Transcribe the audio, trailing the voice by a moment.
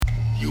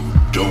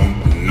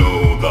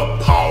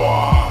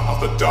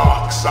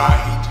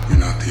sight. You're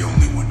not the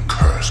only one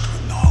cursed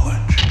with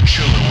knowledge.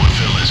 Chillin' with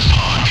Villains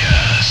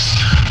podcast.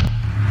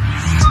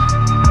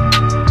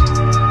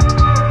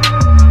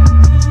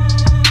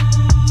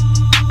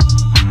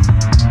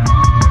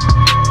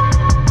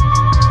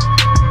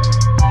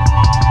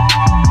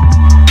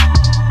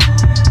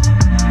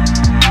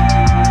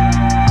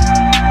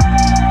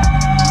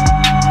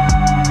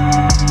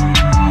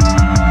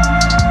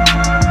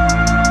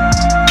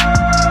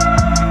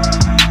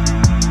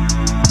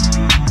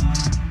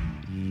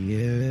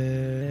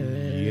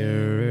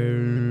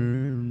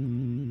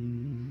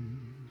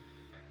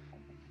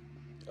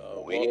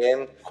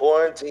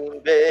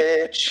 Quarantine,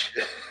 bitch.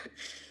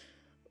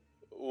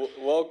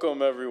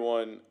 Welcome,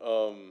 everyone.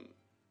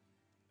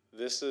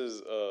 This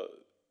is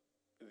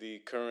the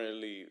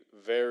currently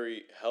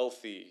very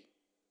healthy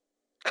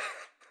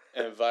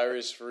and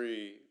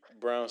virus-free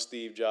Brown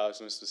Steve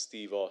Jobs, Mr.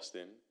 Steve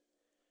Austin.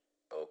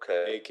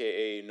 Okay.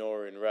 AKA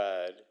Norin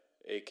Rad,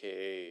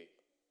 AKA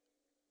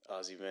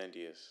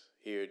Ozymandias,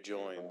 here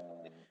joined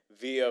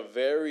via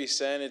very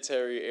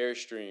sanitary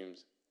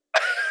airstreams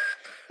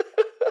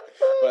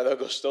by the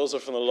Gustosa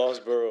from the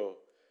Lost Borough,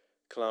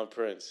 Clown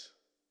Prince.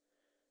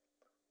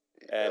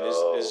 And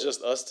it's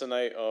just us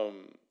tonight.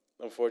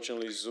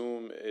 Unfortunately,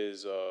 Zoom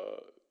is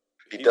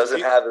he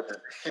doesn't have the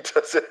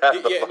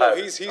yeah,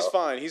 virus. No, he's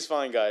fine. He's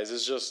fine, guys.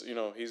 It's just,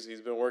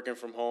 he's been working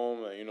from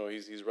home and,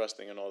 he's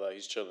resting and all that.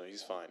 He's chilling.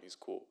 He's fine. He's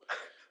cool.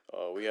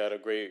 We had a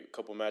great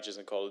couple matches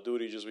in Call of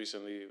Duty just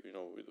recently.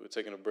 We're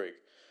taking a break.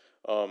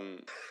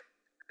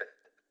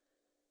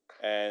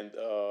 And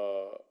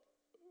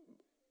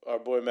our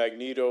boy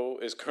Magneto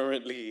is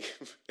currently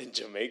in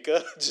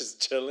Jamaica,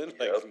 just chilling,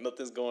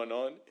 nothing's going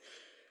on.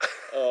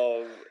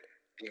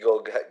 He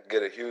go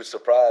get a huge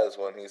surprise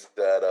when he's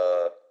at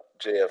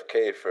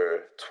JFK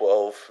for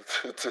 12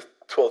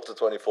 to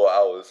 24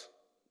 hours.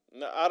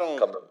 No, I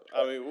don't.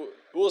 I mean,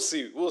 we'll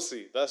see. I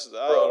don't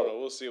know.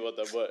 We'll see about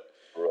that, but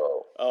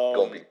bro, he's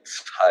gonna be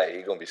tight.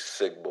 He's gonna be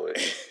sick, boy.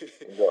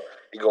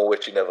 He gonna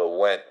wish he never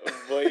went.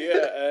 But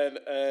yeah,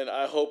 and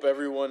I hope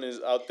everyone is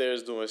out there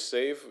is doing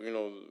safe.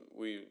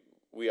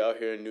 We out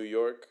here in New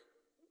York,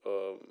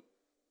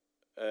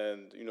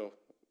 and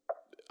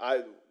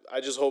I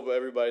just hope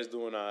everybody's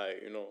doing all right.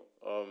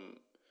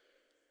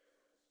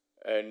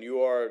 And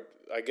you are,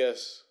 I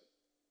guess,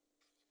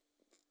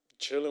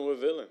 chilling with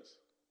villains,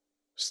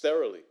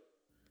 sterilely.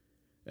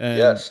 And,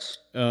 yes.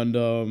 And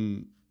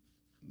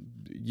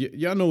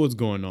y'all know what's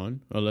going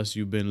on, unless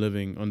you've been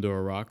living under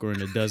a rock or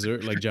in a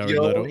desert like Jared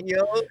Leto.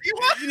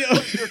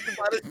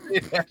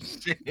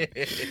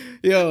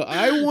 Yo,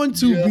 I want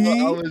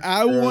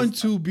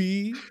to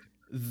be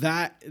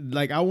that,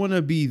 like, I want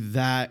to be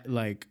that,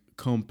 like,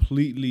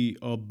 completely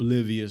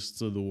oblivious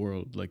to the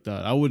world like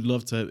that. I would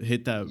love to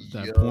hit that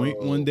point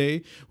one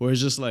day where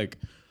it's just like,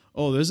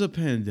 oh, there's a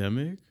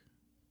pandemic.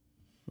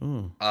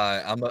 Oh,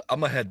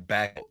 I'm a head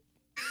back.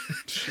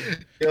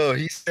 Yo,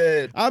 he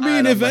said. I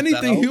mean, if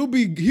anything,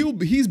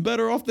 he's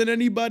better off than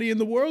anybody in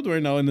the world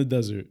right now in the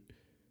desert.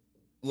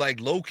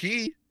 Like low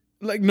key,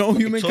 like no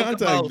human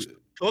contact.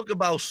 Talk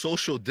about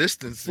social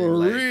distancing. For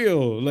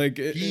real. Like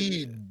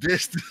he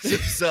distanced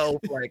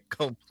himself like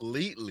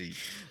completely.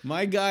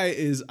 My guy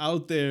is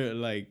out there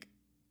like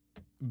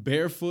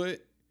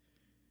barefoot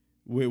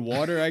with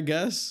water, I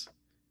guess,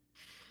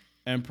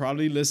 and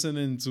probably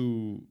listening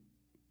to,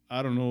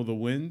 I don't know, the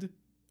wind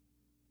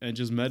and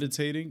just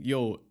meditating.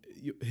 Yo,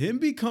 him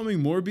becoming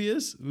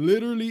Morbius,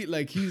 literally,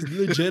 like he's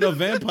legit a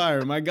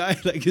vampire. My guy,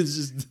 like, it's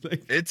just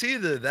like, it's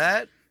either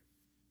that,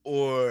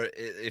 or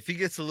if he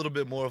gets a little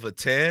bit more of a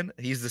tan,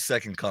 he's the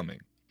second coming.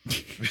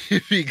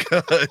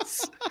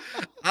 Because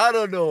I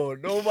don't know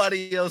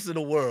nobody else in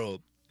the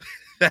world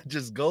that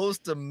just goes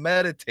to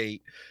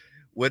meditate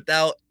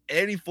without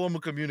any form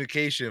of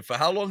communication. For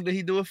how long did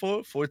he do it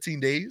for? 14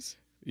 days?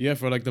 Yeah,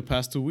 for like the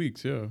past 2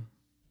 weeks, yeah.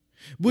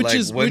 Which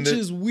is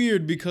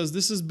weird because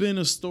this has been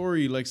a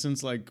story like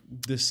since like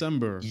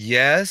December.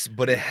 Yes,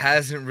 but it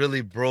hasn't really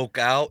broke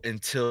out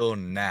until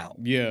now.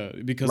 Yeah,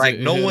 because like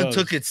no one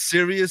took it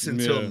serious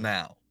until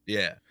now.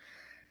 Yeah.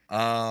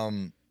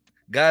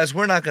 Guys,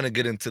 we're not gonna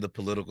get into the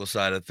political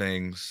side of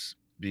things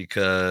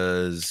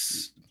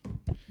because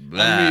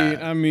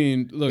I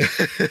mean, look,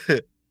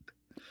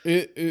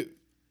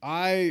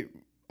 I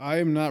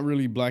am not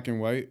really black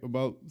and white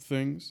about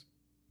things.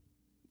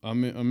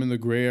 I'm in the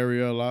gray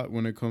area a lot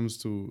when it comes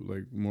to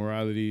like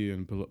morality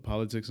and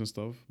politics and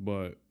stuff,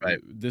 but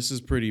this is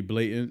pretty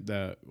blatant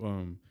that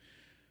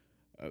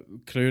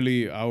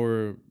clearly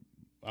our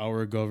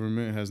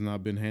government has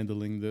not been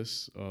handling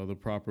this the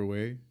proper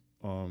way,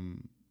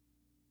 and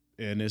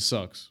it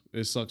sucks.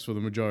 It sucks for the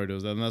majority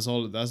of us, and that's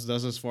all. That's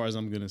as far as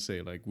I'm gonna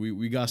say. Like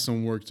we got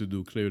some work to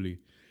do clearly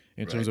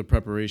in terms of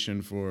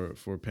preparation for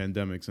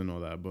pandemics and all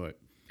that, but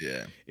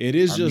yeah, it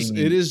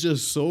is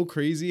just so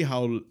crazy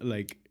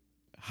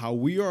how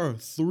we are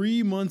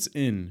 3 months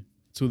in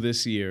to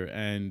this year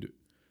and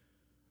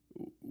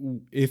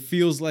it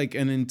feels like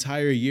an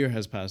entire year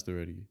has passed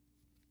already.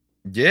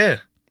 Yeah.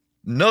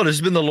 No, this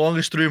has been the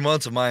longest 3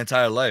 months of my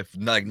entire life.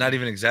 Like, not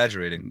even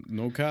exaggerating.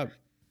 No cap.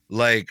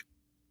 Like,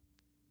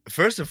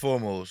 first and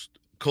foremost,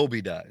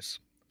 Kobe dies.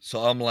 So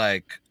I'm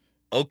like,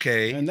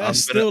 okay, And that's I'm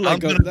still like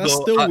gonna that's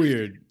go, still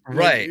weird.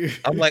 right. Like,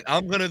 I'm like,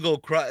 I'm gonna go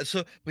cry.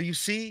 So, but you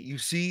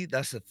see,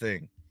 that's the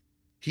thing.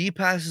 He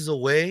passes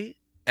away,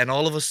 and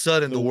all of a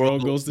sudden the the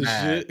world world goes to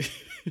mad. shit.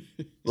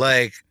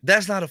 Like,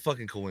 that's not a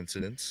fucking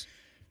coincidence.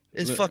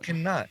 It's Look.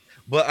 fucking not.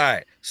 But all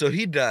right, so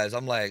he dies.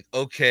 I'm like,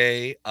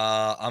 okay,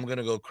 I'm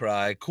gonna go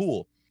cry.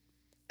 Cool.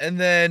 And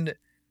then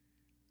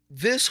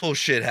this whole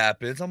shit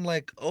happens. I'm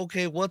like,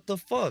 okay, what the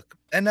fuck?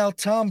 And now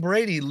Tom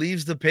Brady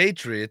leaves the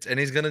Patriots and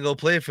he's gonna go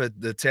play for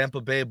the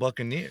Tampa Bay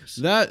Buccaneers.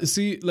 That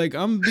see, like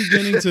I'm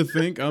beginning to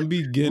think.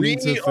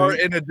 We are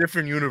in a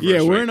different universe.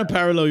 Yeah, we're right in a now.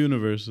 parallel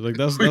universe. Like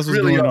that's We what's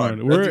really going are.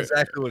 on. That's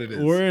exactly what it is.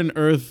 We're in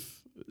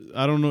Earth.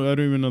 I don't know. I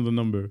don't even know the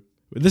number.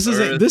 This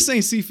Earth-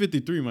 ain't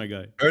C-53, my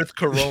guy. Earth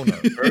Corona.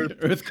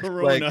 Earth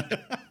Corona.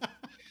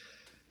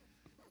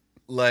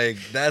 Like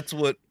that's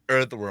what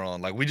Earth we're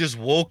on. Like we just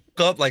woke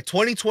up. Like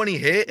 2020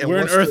 hit, and We're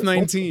in once Earth the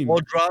 19.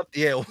 ball dropped.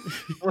 Yeah,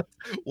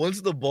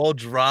 once the ball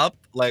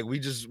dropped, like we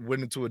just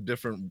went into a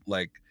different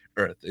like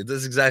Earth.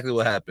 That's exactly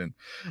what happened.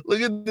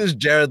 Look at this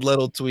Jared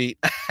Leto tweet.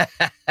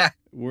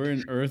 We're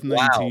in Earth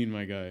Wow. 19,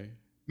 my guy.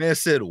 Man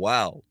said,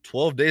 wow,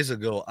 12 days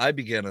ago, I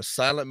began a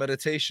silent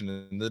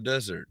meditation in the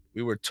desert.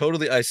 We were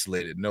totally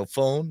isolated. No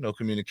phone, no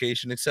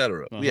communication,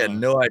 etc. We had Uh-huh.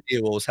 no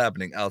idea what was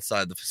happening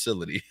outside the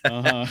facility.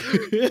 Uh-huh.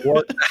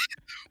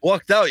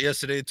 Walked out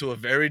yesterday to a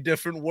very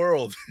different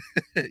world.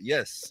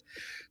 Yes.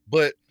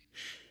 But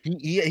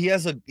he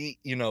has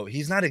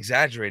he's not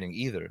exaggerating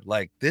either.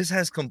 Like this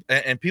has come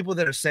and people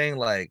that are saying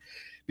like,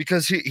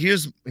 because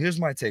here's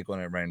my take on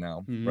it right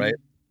now, Mhm. right?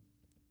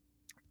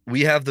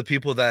 We have the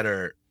people that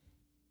are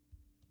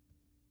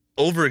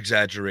over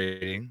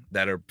exaggerating,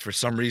 that are for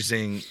some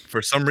reason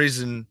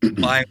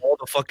buying all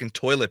the fucking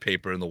toilet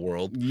paper in the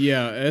world.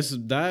 Yeah, it's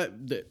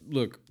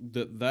look,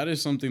 that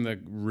is something that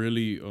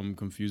really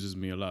confuses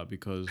me a lot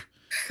because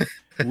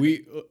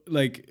we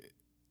like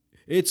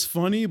it's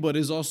funny, but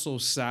it's also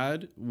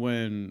sad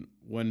when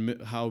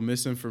how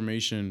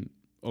misinformation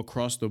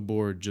across the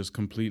board just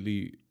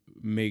completely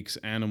makes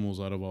animals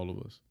out of all of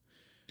us.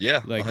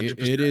 Yeah, Like it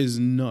 100%. is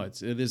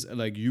nuts. It is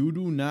like you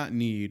do not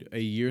need a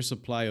year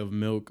supply of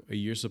milk, a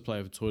year supply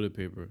of toilet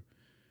paper.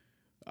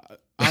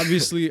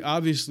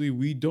 Obviously,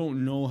 we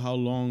don't know how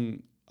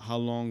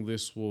long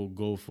this will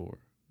go for.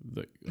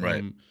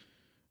 Right.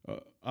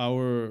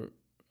 Our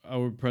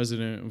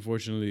president,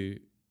 unfortunately,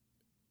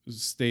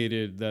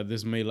 stated that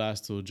this may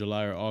last till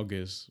July or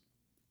August.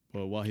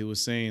 But while he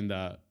was saying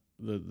that,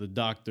 the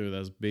doctor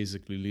that's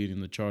basically leading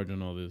the charge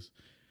on all this,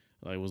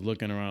 like, was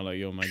looking around like,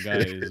 yo, my guy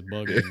is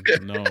bugging.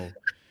 No.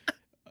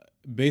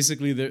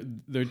 Basically,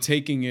 they're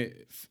taking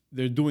it.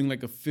 They're doing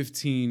like a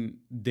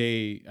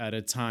 15-day at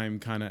a time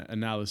kind of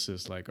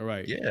analysis. Like, all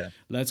right, Yeah.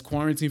 let's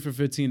quarantine for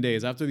 15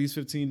 days. After these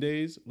 15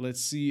 days, let's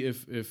see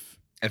if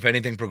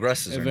anything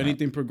progresses. if or not.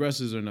 anything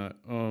progresses or not.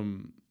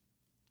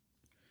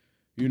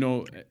 You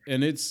know,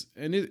 and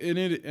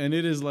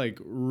it is like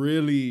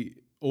really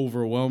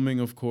overwhelming,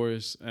 of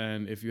course.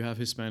 And if you have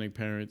Hispanic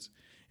parents,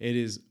 it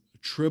is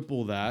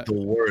triple that. The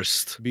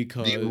worst.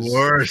 Because The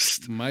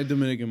worst. my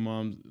Dominican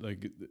mom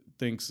like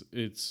thinks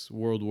it's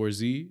World War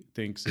Z,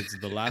 thinks it's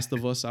The Last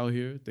of Us out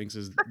here, thinks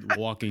it's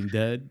Walking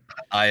Dead,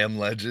 I Am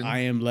Legend. I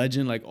Am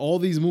Legend, like all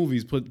these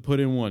movies put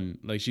in one.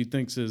 Like she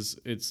thinks it's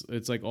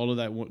like all of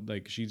that one.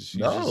 Like she's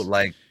no, just,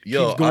 like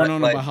yo, keeps going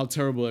on like, about how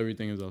terrible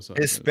everything is outside.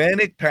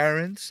 Hispanic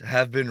parents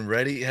have been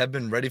ready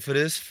for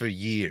this for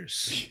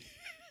years.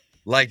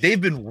 Like they've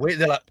been waiting.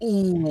 They're like,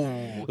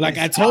 ooh. Like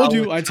I it's told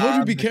you, our be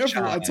time to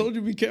careful. I shine." told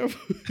you be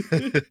careful.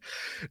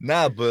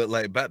 Nah, but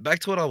like back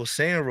to what I was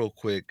saying real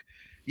quick.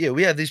 Yeah,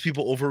 we have these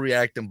people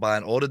overreacting,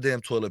 buying all the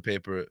damn toilet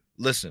paper.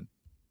 Listen,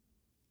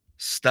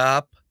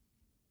 stop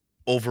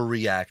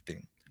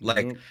overreacting.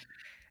 Like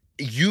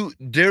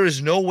there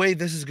is no way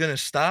this is gonna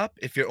stop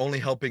if you're only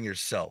helping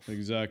yourself.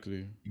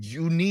 Exactly.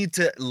 You need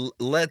to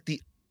let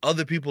the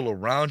other people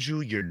around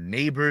you, your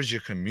neighbors,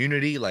 your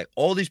community, like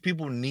all these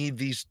people need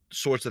these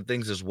sorts of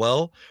things as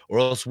well, or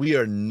else we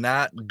are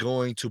not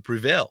going to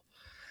prevail.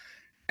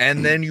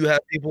 And then you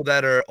have people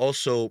that are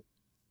also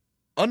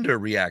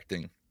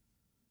underreacting,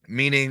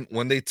 meaning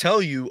when they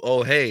tell you,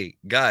 oh, hey,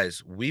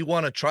 guys, we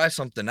want to try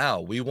something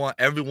out. We want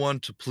everyone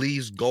to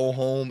please go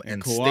home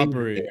and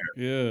cooperate.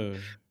 Stay Yeah. there.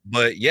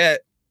 But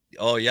yet,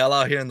 oh, y'all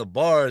out here in the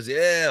bars,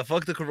 yeah,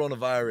 fuck the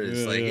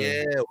coronavirus.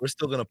 Yeah, we're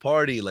still gonna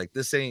party. Like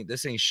this ain't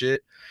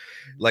shit.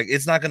 Like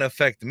it's not gonna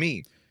affect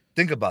me.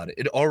 Think about it.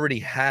 It already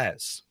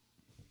has.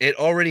 It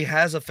already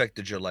has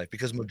affected your life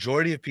because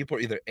majority of people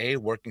are either A,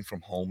 working from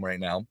home right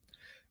now,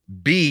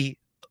 B,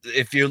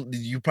 if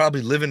you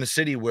probably live in a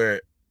city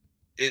where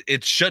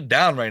it's shut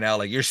down right now.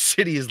 Like your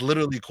city is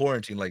literally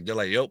quarantined. Like they're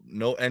like, yep,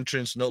 no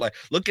entrance, no like.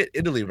 Look at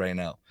Italy right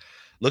now.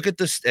 Look at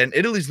this, and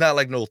Italy's not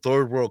like no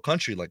third world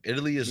country. Like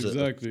Italy is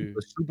a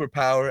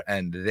superpower,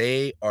 and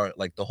they are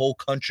like the whole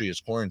country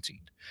is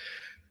quarantined.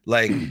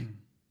 Like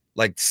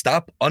Like,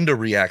 stop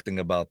underreacting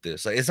about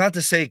this. Like, it's not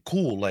to say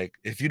cool. Like,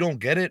 if you don't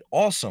get it,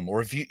 awesome.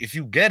 Or if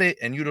you get it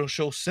and you don't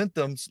show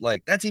symptoms,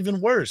 like that's even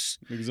worse.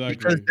 Because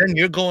Exactly. then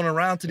you're going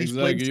around to these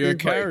Exactly. places. You're a like-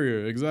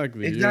 carrier.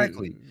 Exactly.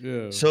 Exactly.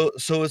 Yeah. So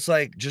it's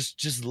like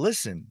just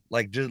listen.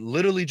 Like, just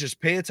literally just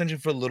pay attention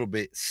for a little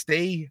bit.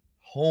 Stay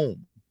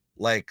home.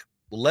 Like,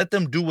 let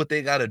them do what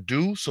they gotta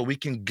do so we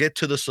can get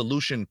to the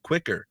solution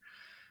quicker.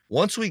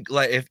 Once we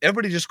like, if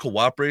everybody just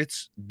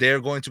cooperates, they're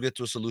going to get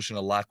to a solution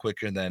a lot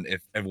quicker than if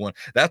everyone.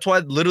 That's why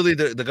literally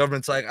the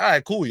government's like, all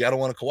right, cool, y'all don't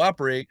want to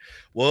cooperate.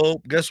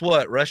 Well, guess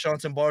what?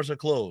 Restaurants and bars are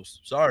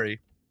closed. Sorry.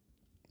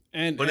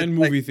 and But and it's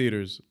movie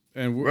theaters.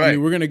 And I Right.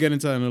 mean, we're gonna get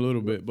into that in a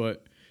little bit,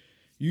 but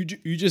you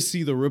just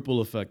see the ripple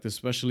effect,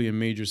 especially in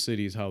major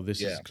cities, how this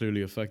is Yeah.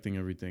 clearly affecting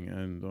everything.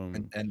 And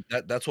And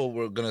that's what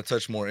we're gonna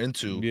touch more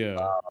into.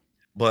 yeah,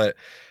 But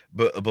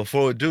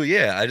before we do,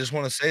 yeah, I just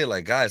want to say,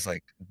 like, guys,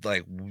 like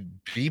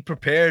be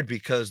prepared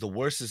because the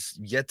worst is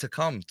yet to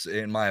come.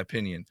 In my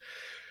opinion,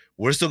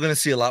 we're still gonna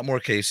see a lot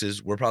more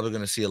cases. We're probably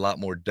gonna see a lot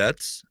more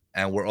deaths,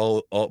 and we're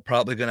all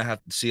probably gonna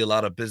have to see a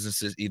lot of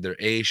businesses either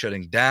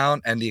shutting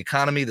down, and the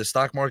economy, the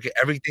stock market,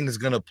 everything is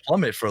gonna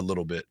plummet for a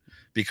little bit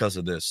because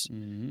of this.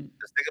 Mhm.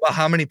 Just think about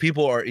how many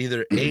people are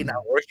either A,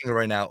 not working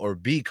right now, or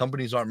B,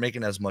 companies aren't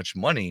making as much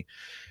money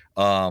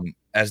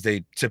as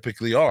they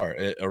typically are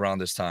around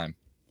this time.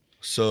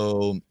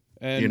 So,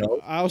 And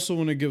know? I also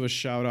want to give a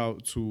shout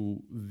out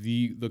to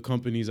the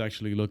companies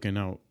actually looking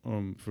out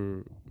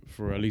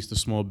for at least the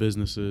small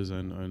businesses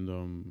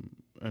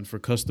and for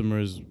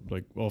customers,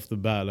 like off the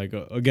bat. Like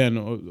again,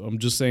 I'm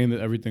just saying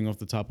that everything off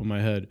the top of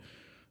my head.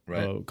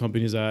 Right.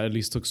 Companies that at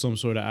least took some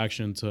sort of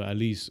action to at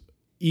least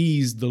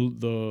ease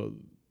the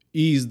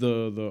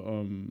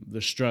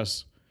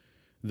stress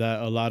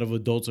that a lot of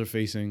adults are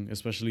facing,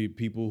 especially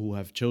people who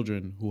have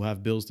children who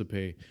have bills to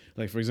pay.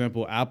 Like, for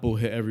example, Apple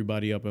hit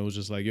everybody up and was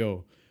just like,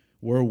 yo,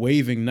 we're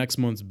waiving next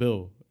month's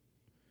bill.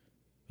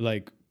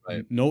 Like,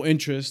 Right. no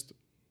interest,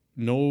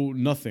 no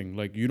nothing.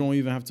 Like, you don't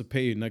even have to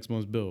pay next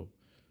month's bill.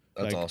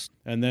 That's Like, awesome.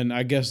 And then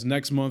I guess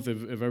next month,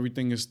 if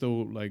everything is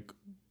still like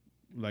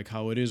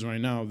how it is right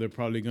now, they're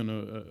probably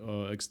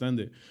gonna extend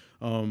it.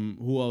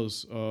 Who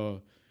else?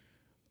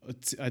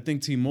 I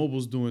think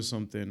T-Mobile's doing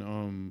something.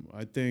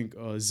 I think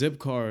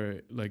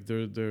Zipcar, like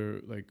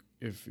they're like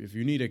if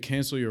you need to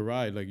cancel your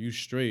ride, like you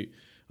straight.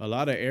 A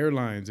lot of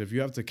airlines, if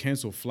you have to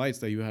cancel flights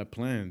that you had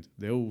planned,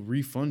 they'll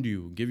refund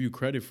you, give you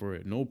credit for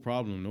it, no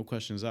problem, no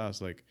questions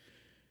asked. Like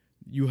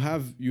you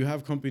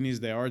have companies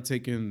that are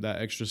taking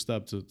that extra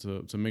step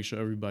to make sure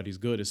everybody's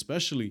good,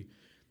 especially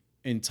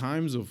in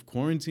times of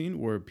quarantine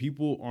where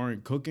people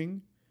aren't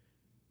cooking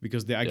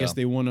because I guess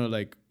they want to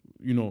like,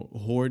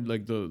 hoard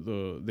like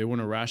they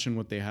want to ration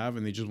what they have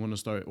and they just want to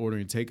start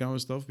ordering takeout and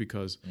stuff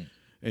because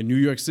in New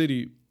York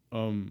City,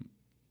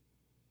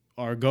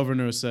 our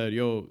governor said,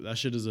 yo, that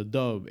shit is a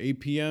dub. 8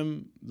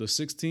 p.m. the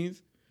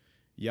 16th,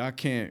 y'all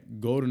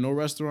can't go to no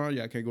restaurant,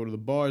 y'all can't go to the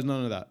bars,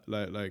 none of that.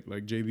 Like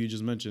JB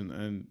just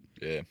mentioned.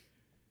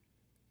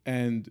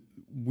 And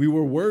we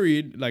were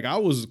worried, like I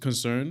was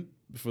concerned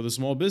for the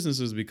small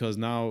businesses because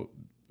now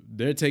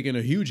they're taking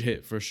a huge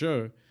hit for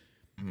sure.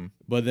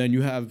 But then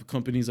you have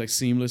companies like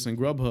Seamless and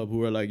Grubhub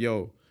who are like,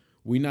 yo,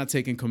 we're not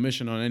taking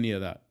commission on any of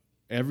that.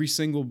 Every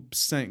single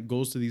cent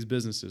goes to these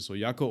businesses. So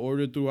y'all can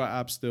order through our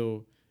app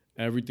still.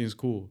 Everything's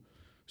cool.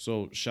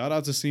 So shout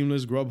out to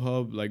Seamless,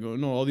 Grubhub. Like,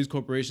 no, all these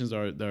corporations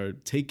are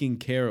taking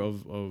care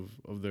of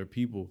their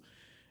people.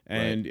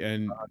 And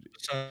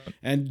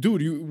and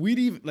dude, we'd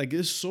even like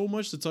there's so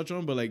much to touch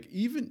on, but like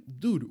even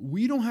dude,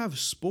 we don't have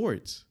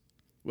sports.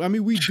 I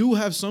mean, we do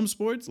have some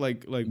sports,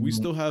 like we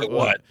still have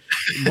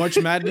March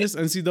Madness.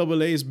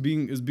 NCAA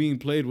is being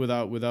played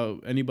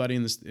without anybody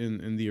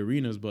in the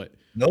arenas, but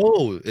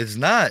no, it's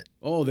not.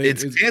 Oh,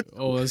 it's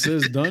it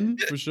says done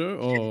for sure.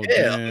 Oh,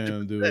 Yeah,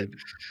 damn, 100%. dude.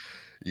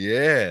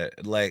 Yeah,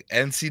 like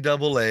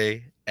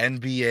NCAA,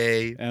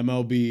 NBA,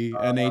 MLB,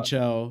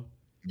 NHL.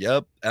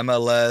 Yep,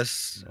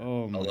 MLS.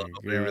 Oh my Although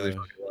nobody really god.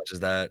 fucking watches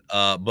that.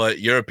 But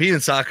European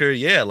soccer,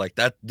 yeah, like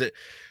that.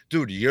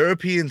 Dude,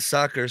 European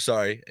soccer,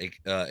 sorry,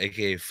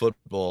 aka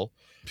football.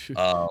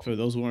 For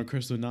those who aren't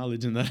crystal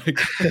knowledge in that.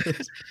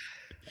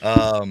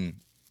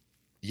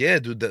 Yeah,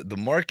 dude, the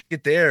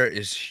market there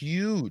is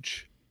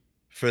huge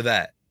for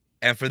that.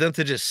 And for them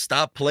to just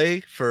stop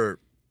play for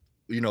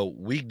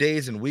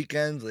weekdays and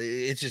weekends,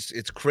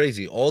 it's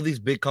crazy. All these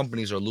big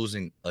companies are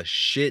losing a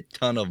shit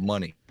ton of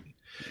money.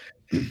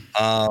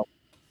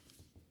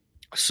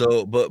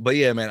 So but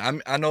yeah,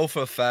 man, I know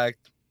for a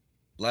fact.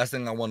 Last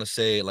thing I want to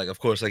say, like, of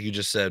course, like you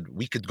just said,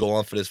 we could go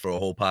on for this for a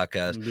whole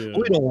podcast. Yeah.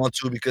 But we don't want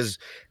to because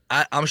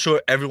I'm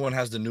sure everyone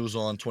has the news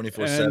on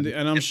 24/7.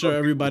 And I'm sure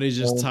everybody's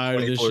just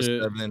tired of this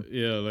shit. 24/7.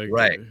 Yeah, like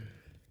Right.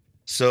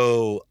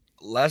 So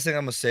last thing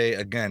I'm gonna say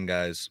again,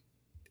 guys,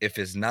 if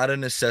it's not a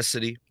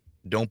necessity,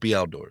 don't be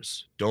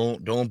outdoors.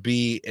 Don't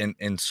be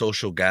in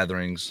social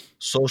gatherings,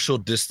 social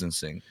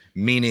distancing,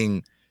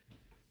 meaning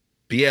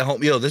be at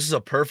home. Yo, this is a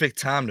perfect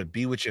time to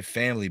be with your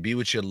family, be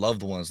with your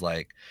loved ones.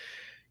 Like,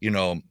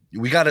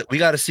 we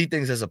gotta see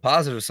things as a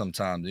positive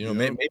sometimes.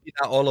 Maybe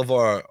not all of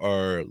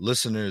our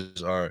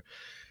listeners are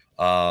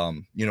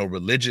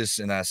religious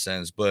in that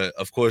sense, but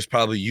of course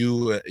probably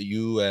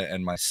you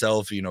and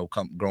myself,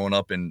 growing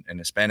up in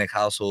Hispanic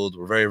households,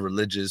 we're very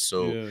religious.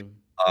 So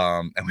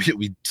and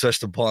we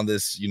touched upon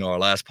this, our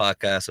last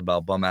podcast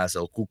about bum ass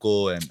El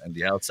Cuco and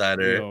the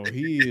outsider. Yo,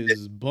 he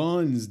is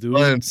buns,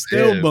 dude.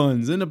 Still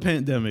buns in the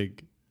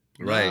pandemic.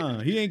 Right.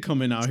 Nah, he ain't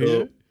coming out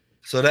here.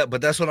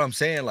 But that's what I'm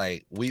saying.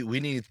 Like we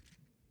need,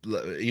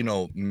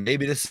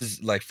 maybe this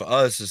is like for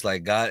us, it's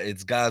like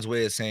it's God's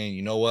way of saying,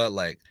 you know what,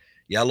 like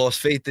y'all lost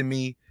faith in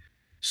me,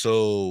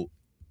 so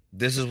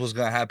this is what's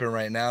gonna happen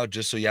right now,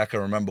 just so y'all can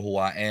remember who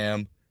I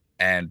am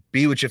and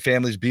be with your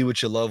families, be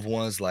with your loved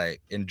ones, like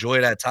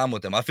enjoy that time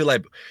with them. I feel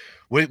like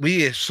we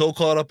get so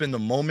caught up in the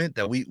moment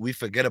that we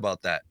forget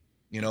about that,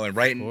 and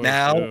right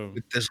now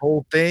with this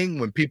whole thing,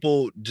 when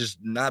people just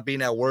not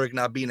being at work,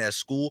 not being at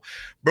school,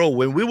 bro,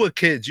 when we were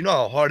kids, you know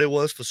how hard it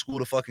was for school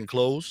to fucking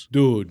close,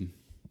 dude.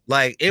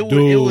 Like it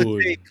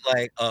would take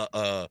like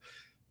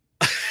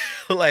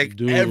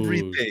like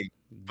everything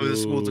for the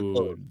school to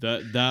close.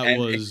 That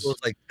was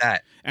like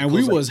that, and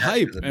we was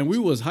hype, and we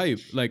was hype.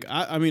 Like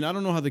I mean, I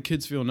don't know how the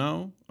kids feel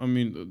now. I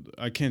mean,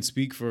 I can't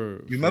speak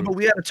for. You remember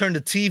we had to turn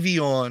the TV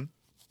on,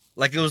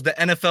 like it was the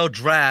NFL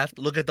draft.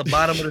 Look at the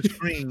bottom of the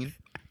screen,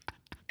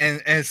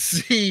 and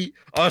see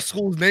our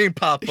school's name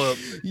pop up.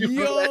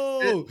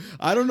 Yo,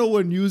 I don't know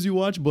what news you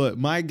watch, but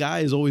my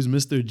guy is always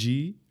Mr.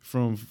 G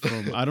from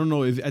I don't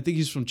know, I think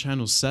he's from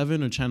Channel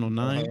 7 or Channel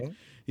 9.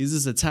 He's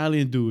this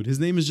Italian dude. His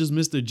name is just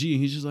Mr. G.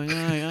 And he's just like, all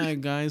right,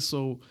 guys.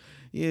 So,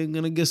 yeah,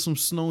 gonna get some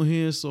snow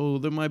here. So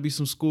there might be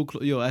some school.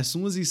 Yo, as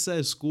soon as he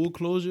says school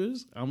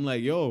closures, I'm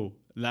like, yo,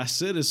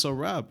 that's it. It's a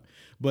wrap.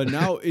 But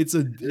now it's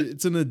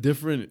in a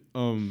different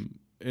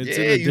it's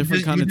in a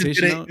different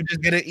connotation. You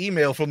just get an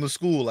email from the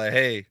school like,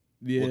 hey,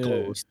 we're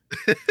closed.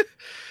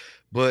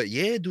 But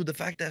yeah, dude, the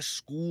fact that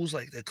schools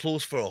like they're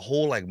closed for a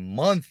whole like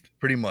month,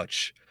 pretty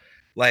much.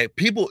 Like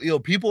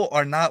people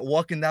are not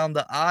walking down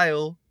the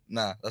aisle.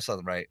 Nah, that's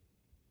not right.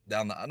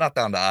 Not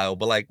down the aisle,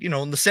 but like,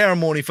 in the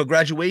ceremony for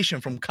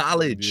graduation from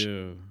college.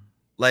 Yeah.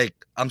 Like,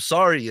 I'm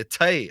sorry, you're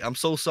tight. I'm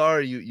so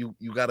sorry you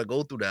got to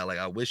go through that. Like,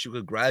 I wish you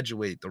could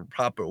graduate the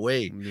proper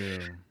way.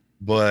 Yeah.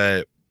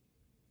 But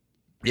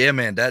yeah,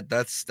 man,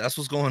 that's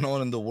what's going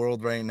on in the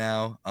world right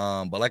now.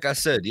 But like I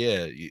said,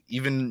 yeah,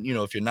 even,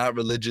 if you're not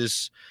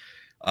religious,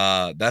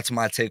 that's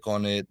my take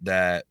on it,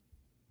 that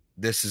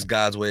this is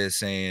God's way of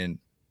saying,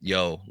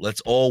 yo,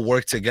 let's all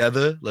work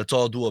together. Let's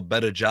all do a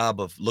better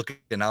job of looking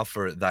out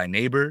for thy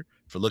neighbor,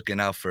 for looking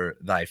out for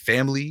thy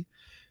family,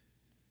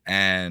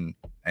 and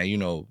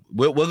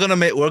we're gonna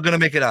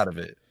make it out of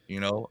it.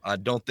 I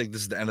don't think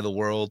this is the end of the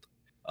world.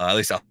 At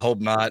least I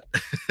hope not.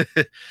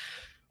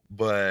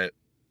 But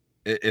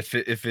if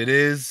it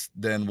is,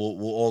 then we'll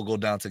all go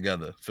down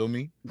together. Feel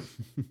me?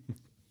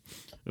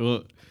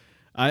 Well,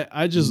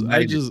 I just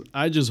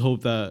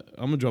hope that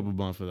I'm gonna drop a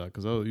bomb for that,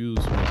 because I'll use.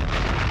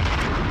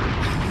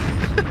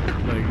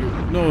 Like,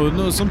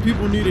 no, some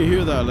people need to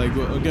hear that. Like,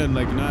 again,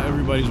 like, not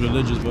everybody's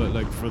religious, but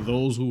like for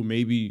those who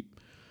maybe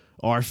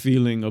are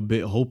feeling a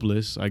bit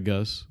hopeless, I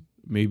guess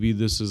maybe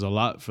this is a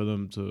lot for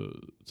them to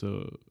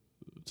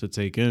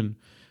take in,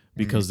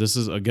 because this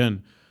is,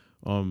 again,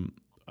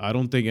 I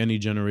don't think any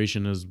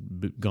generation has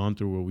gone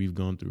through what we've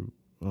gone through.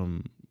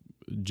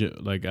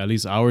 Like, at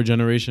least our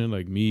generation,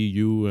 like me,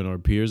 you, and our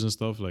peers and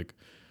stuff, like,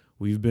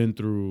 we've been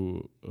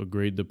through a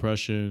Great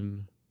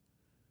Depression,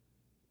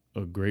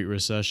 a Great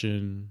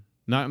Recession.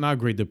 Not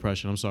Great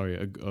Depression, I'm sorry.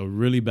 A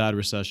really bad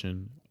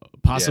recession,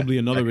 possibly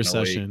another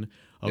recession,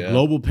 a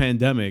global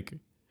pandemic.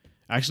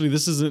 Actually,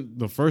 this isn't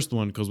the first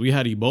one, because we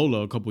had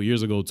Ebola a couple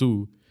years ago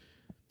too.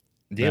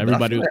 Yeah,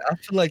 everybody. I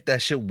feel like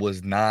that shit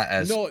was not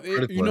as. No,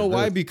 you know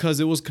why?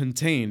 Because it was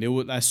contained. It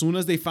was, as soon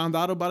as they found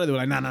out about it, they were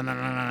like,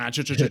 nah.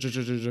 Keep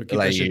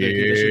that shit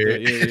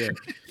there.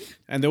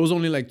 And there was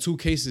only like 2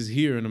 cases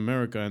here in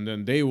America, and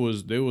then they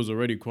was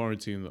already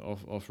quarantined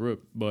off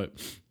rip. But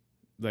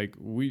like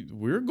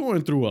we're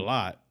going through a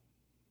lot.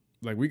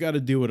 Like, we got to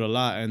deal with a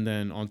lot, and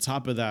then on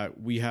top of that,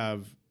 we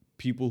have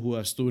people who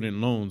have student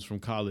loans from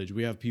college.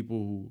 We have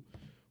people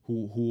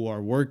who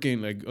are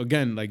working, like,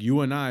 again, like you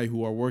and I,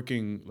 who are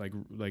working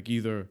like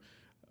either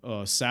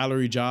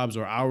salary jobs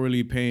or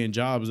hourly paying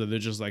jobs, that they're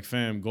just like,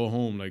 fam, go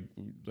home. Like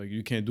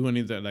you can't do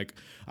anything. Like,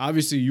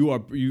 obviously you're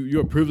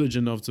privileged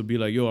enough to be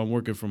like, yo, I'm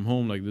working from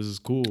home. Like, this is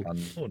cool.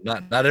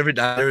 Not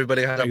everybody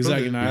has that exactly.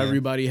 privilege. Not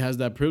everybody has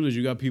that privilege.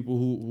 You got people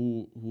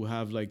who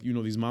have, like,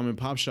 these mom and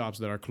pop shops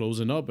that are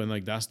closing up, and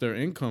like that's their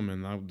income,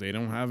 and now they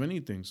don't have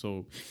anything.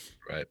 So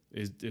right,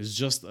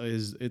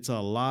 it's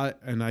a lot,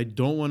 and I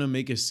don't want to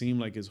make it seem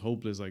like it's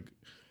hopeless. Like,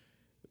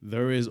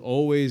 there is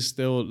always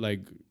still,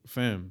 like,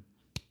 fam,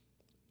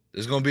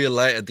 there's gonna be a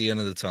light at the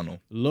end of the tunnel.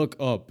 Look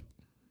up.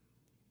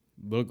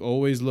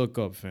 Always look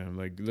up, fam.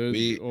 Like,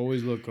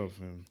 always look up,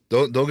 fam.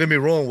 Don't get me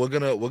wrong. We're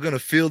gonna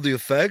feel the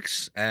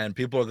effects, and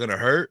people are gonna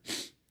hurt.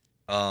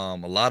 A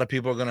lot of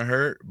people are gonna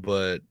hurt,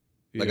 but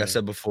like I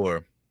said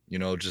before,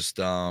 just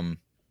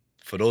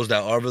for those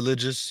that are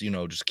religious,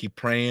 just keep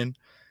praying.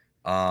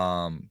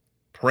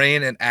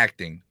 Praying and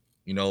acting.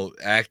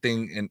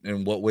 Acting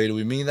in what way do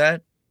we mean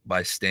that?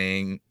 By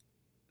staying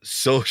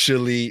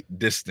socially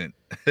distant.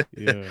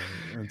 Yeah,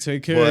 and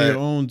take care of your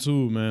own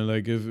too, man.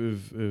 Like if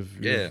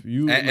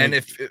you and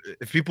if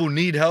people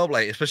need help,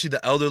 like especially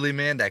the elderly,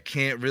 man, that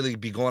can't really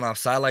be going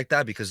outside like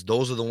that, because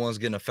those are the ones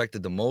getting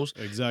affected the most.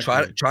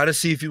 Exactly. Try to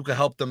see if you can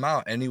help them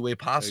out any way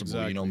possible.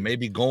 Exactly.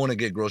 Maybe going to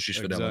get groceries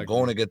for them, or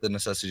going to get the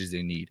necessities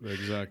they need.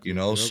 Exactly.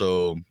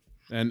 So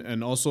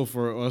and also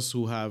for us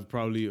who have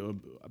probably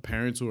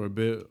parents who are a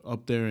bit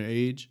up there in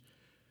age,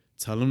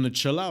 tell them to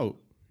chill out.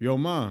 Yo,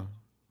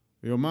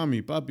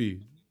 mommy,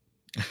 papi.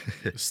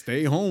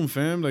 Stay home,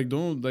 fam. Like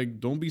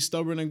don't be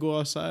stubborn and go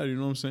outside. You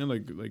know what I'm saying?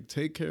 Like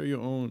take care of your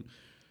own.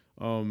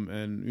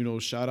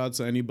 And shout out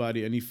to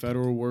anybody, any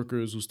federal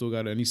workers who still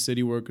got, any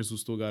city workers who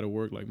still got to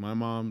work. Like my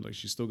mom, like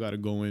she still got to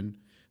go in.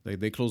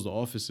 Like they closed the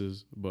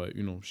offices, but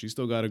she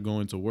still got to go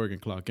into work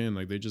and clock in.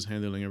 Like they're just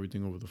handling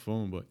everything over the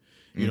phone. But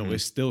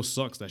it still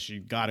sucks that she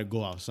got to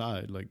go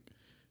outside. Like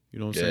you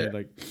know what I'm saying?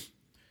 Like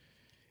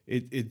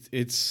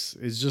it's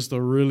just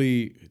a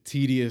really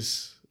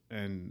tedious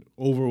and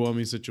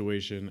overwhelming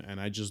situation, and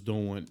I just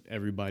don't want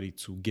everybody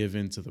to give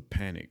in to the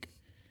panic.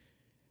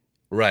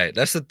 Right,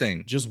 that's the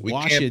thing. Just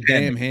wash your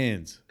damn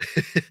hands.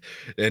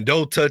 And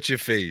don't touch your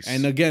face.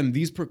 And again,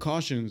 these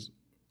precautions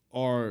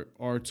are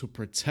to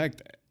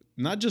protect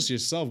not just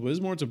yourself, but it's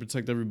more to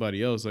protect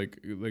everybody else. Like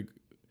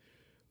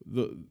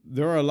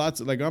there are lots,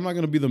 like I'm not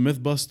gonna be the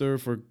myth buster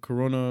for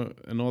Corona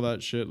and all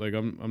that shit. Like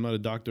I'm not a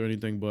doctor or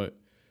anything, but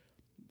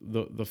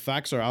the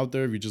facts are out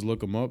there if you just look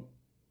them up.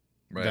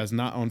 Right. That's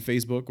not on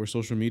Facebook or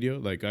social media.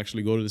 Like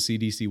actually go to the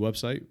CDC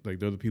website. Like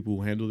they're the people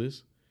who handle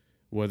this,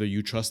 whether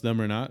you trust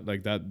them or not.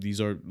 Like that, these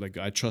are like,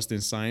 I trust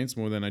in science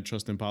more than I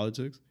trust in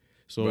politics.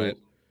 So,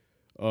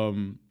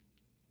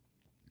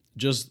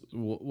 just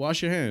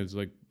wash your hands.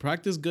 Like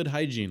practice good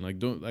hygiene. Like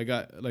don't,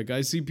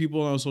 I see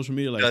people on social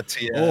media like,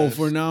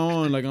 for now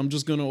on, like I'm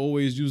just gonna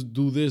always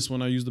do this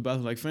when I use the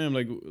bathroom. Like fam,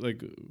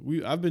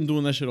 I've been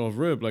doing that shit off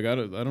rip. Like I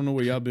don't know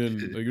where y'all been.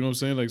 Like you know what I'm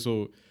saying? Like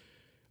so,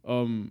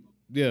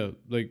 yeah,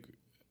 like.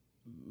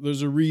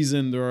 There's a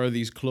reason there are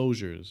these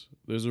closures.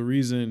 There's a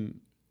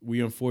reason we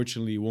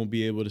unfortunately won't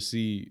be able to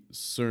see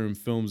certain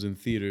films in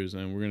theaters,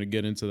 and we're gonna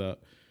get into that.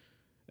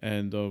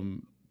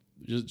 And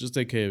just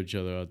take care of each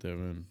other out there,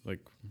 man. Like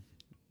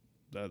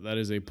that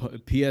is a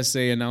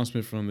PSA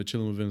announcement from the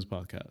Chillin' with Vince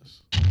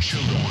podcast.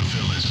 Chillin' with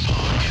Vince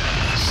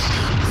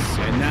podcast.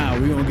 And now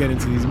we're gonna get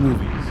into these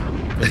movies,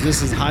 because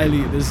this is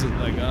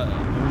like I'm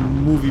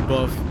a movie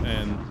buff,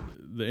 and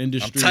the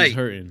industry is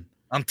hurting.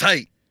 I'm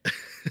tight.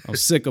 I'm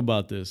sick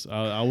about this.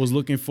 I was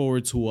looking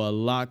forward to a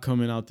lot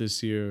coming out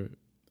this year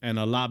and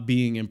a lot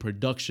being in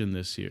production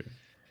this year.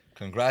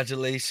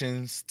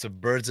 Congratulations to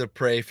Birds of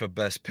Prey for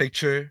Best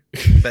Picture,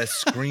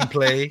 Best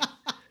Screenplay.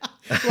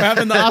 We're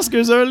having the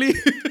Oscars early?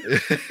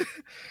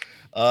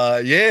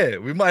 Yeah,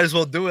 we might as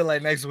well do it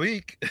like next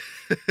week.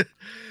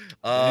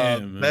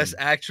 Damn, Best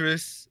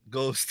Actress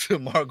goes to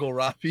Margot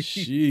Robbie.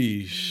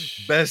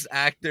 Sheesh. Best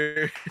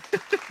Actor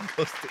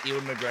goes to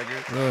Ewan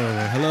McGregor.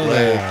 Oh, hello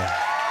there.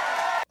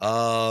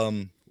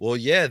 Well,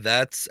 yeah,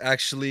 that's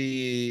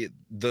actually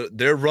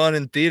their run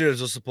in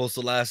theaters was supposed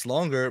to last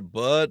longer,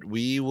 but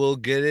we will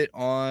get it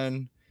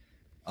on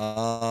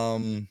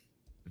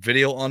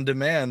video on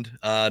demand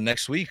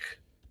next week.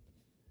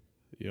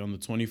 Yeah, on the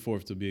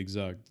 24th to be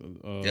exact.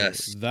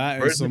 Yes,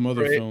 that and some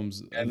other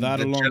films, and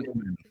that along,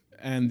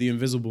 and The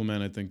Invisible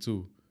Man, I think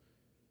too.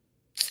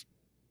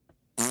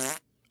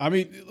 I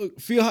mean, look,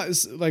 feel how you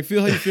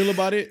feel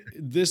about it.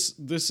 This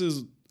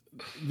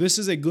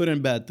is a good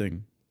and bad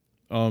thing.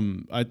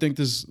 I think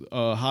this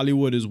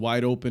Hollywood is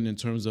wide open in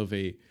terms of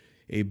a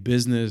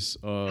business.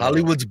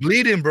 Hollywood's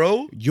bleeding,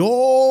 bro.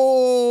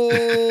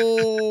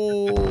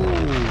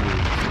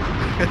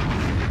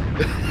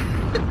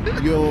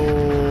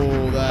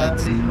 Yo,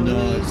 that's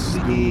nuts,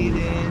 dude.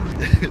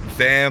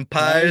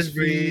 Vampires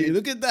breathe.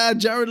 Look at that,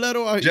 Jared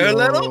Leto. Jared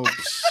Leto.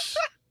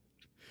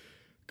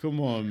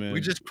 Come on, man.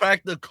 We just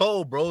cracked the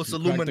code, bro. It's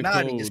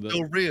Illuminati. It's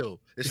still real.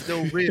 It's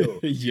still real.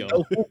 Yo,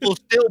 no,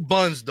 still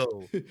buns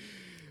though.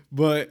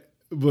 But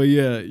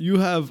yeah, you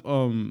have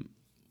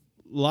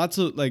lots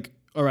of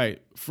all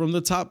right, from the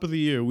top of the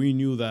year, we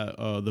knew that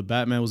the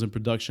Batman was in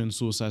production,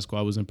 Suicide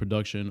Squad was in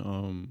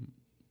production,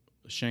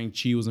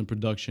 Shang-Chi was in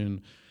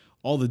production,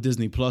 all the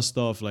Disney Plus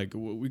stuff, the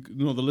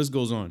list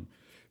goes on.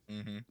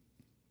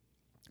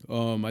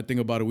 Mm-hmm. I think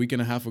about a week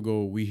and a half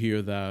ago, we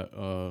hear that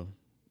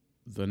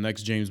the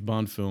next James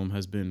Bond film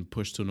has been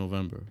pushed to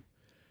November.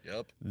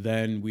 Yep.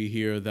 Then we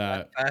hear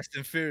that Fast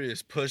and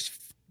Furious pushed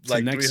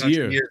next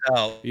year. Years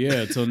out.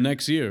 Yeah, till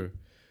next year.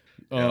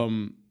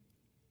 Yep.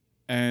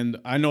 And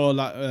I know a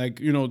lot,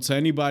 to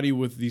anybody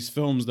with these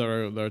films that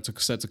are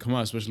set to come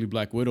out, especially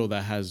Black Widow,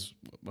 that has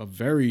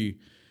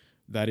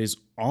that is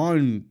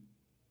on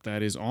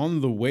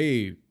the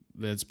way,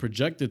 that's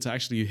projected to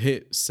actually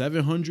hit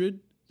 700,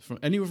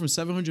 anywhere from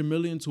 700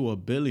 million to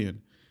 $1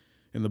 billion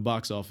in the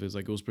box office.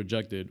 Like it was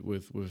projected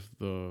with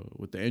the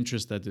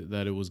interest that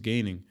it was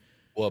gaining.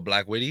 Well,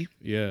 Black Widow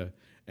Yeah,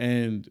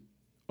 and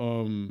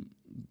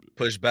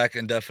pushed back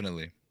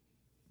indefinitely.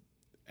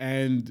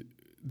 and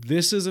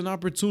this is an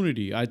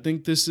opportunity. I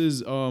think this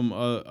is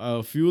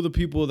a few of the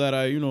people that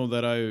I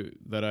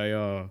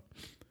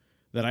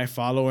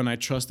follow and I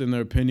trust in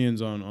their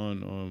opinions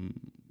on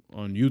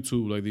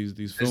YouTube, like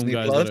these film Disney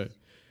guys Plus? that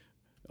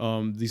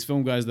these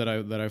film guys that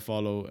I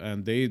follow,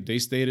 and they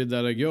stated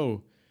that like,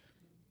 yo,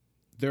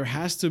 there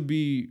has to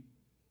be,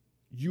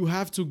 you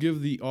have to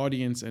give the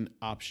audience an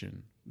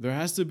option. There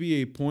has to be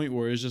a point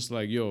where it's just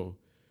like, yo,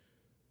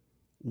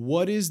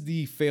 what is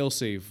the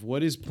fail-safe?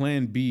 What is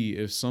plan B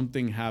if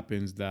something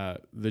happens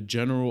that the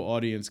general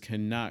audience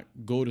cannot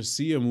go to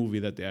see a movie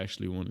that they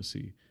actually want to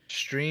see?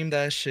 Stream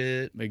that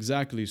shit.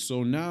 Exactly.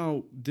 So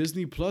now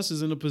Disney Plus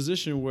is in a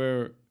position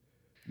where,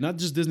 not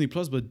just Disney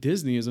Plus, but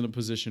Disney is in a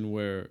position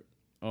where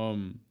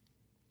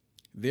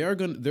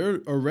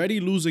they're already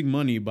losing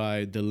money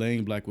by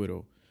delaying Black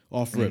Widow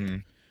off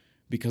rip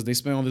because they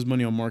spent all this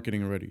money on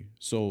marketing already.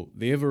 So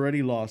they have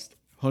already lost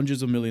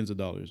hundreds of millions of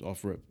dollars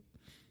off rip.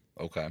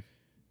 Okay.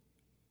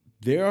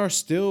 They are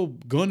still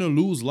gonna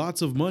lose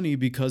lots of money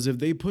because if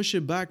they push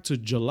it back to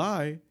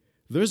July,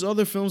 there's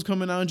other films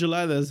coming out in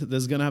July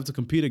that's gonna have to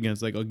compete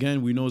against. Like,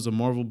 again, we know it's a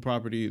Marvel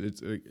property.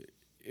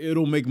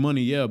 It'll make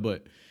money, yeah,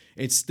 but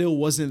it still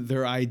wasn't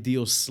their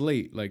ideal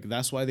slate. Like,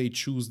 that's why they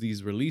choose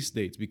these release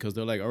dates, because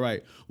they're like, all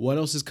right, what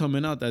else is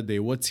coming out that day?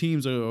 What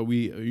teams are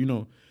we?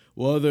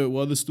 What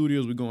other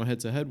studios we going head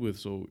to head with?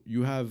 So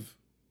you have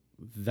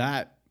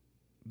that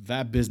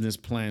business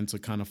plan to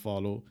kind of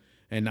follow.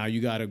 And now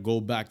you got to go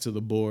back to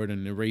the board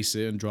and erase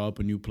it and draw up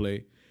a new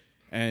play.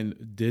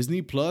 And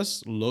Disney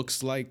Plus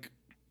looks like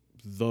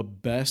the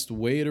best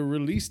way to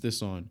release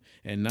this on.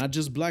 And not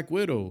just Black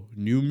Widow,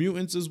 New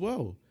Mutants as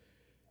well.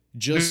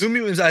 Just New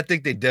Mutants, I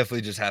think they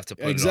definitely just have to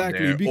put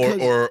Exactly, it on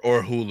there,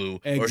 or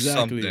Hulu or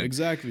something.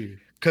 Exactly.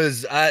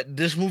 Because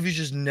this movie's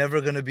just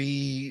never gonna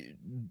be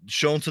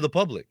shown to the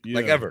public,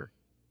 like Yeah. ever.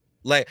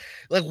 Like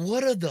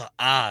what are the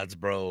odds,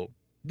 bro?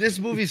 This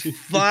movie's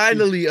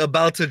finally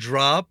about to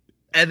drop,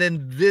 and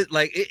then this,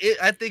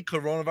 I think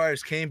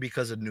coronavirus came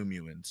because of New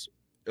Mutants.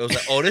 It was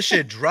like, oh, this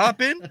shit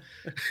dropping,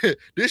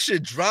 this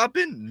shit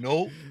dropping.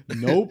 Nope.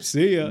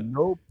 See ya.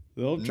 Nope.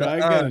 Nope. Try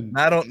again.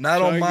 Not on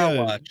Try my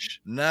again. watch.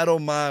 Not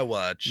on my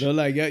watch. They're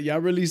like, yeah, y'all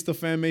released a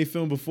fan-made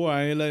film before.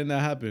 I ain't letting that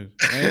happen.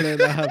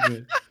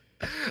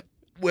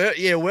 Where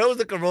was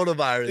the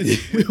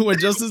coronavirus? When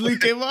Justice League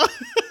came out?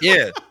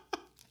 Yeah.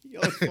 Yo,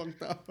 it's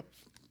fucked up.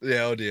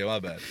 Yeah, oh dear, my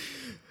bad.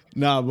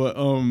 Nah, but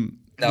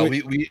Now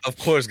wait, we of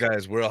course,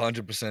 guys, we're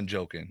 100%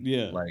 joking.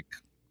 Yeah. Like,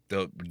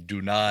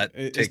 do not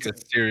take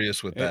us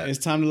serious with that. it's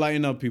time to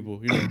lighten up, people.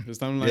 It's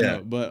time to lighten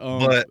up.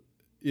 But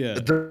yeah,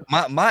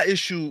 my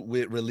issue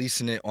with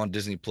releasing it on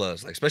Disney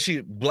Plus, like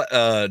especially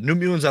New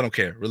Mutants, I don't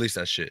care. Release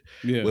that shit.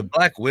 yeah. With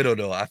Black Widow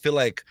though, I feel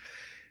like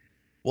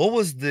what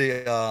was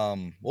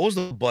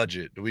the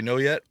budget? Do we know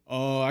yet?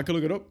 I could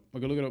look it up.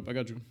 I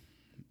got you.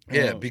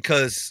 Yeah,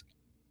 because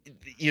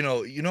you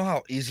know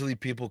how easily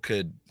people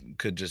could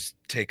just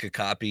take a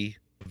copy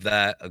of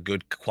that, a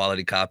good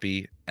quality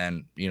copy,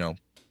 and the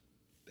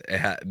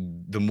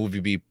movie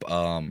be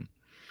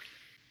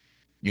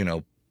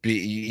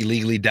be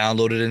illegally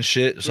downloaded and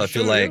shit. So I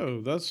feel like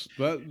that's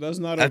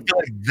not. I feel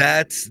like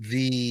that's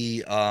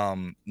the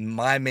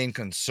my main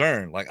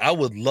concern. Like, I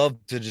would love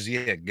to just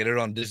get it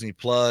on Disney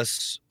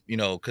Plus,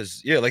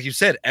 because like you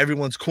said,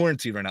 everyone's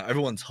quarantined right now.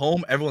 Everyone's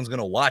home. Everyone's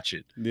gonna watch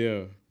it.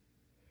 Yeah.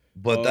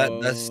 But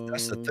that's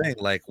the thing.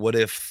 Like, what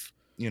if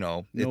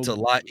it's a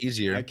lot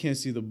easier? I can't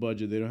see the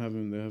budget. They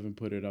haven't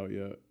put it out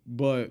yet.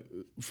 But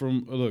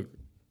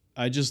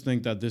I just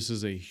think that this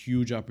is a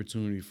huge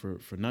opportunity for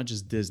not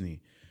just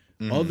Disney,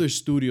 other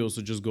studios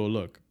to just go,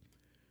 look,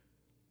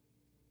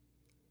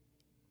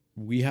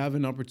 we have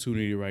an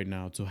opportunity right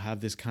now to have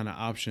this kind of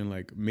option.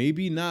 Like,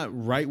 maybe not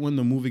right when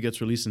the movie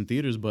gets released in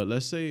theaters, but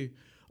let's say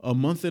a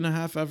month and a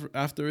half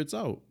after it's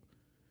out.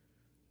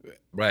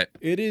 Right.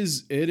 It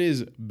is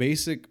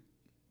basic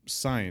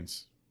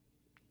science.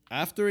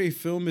 After a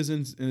film is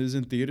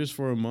in theaters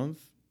for a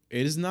month,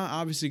 it is not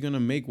obviously gonna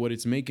make what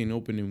it's making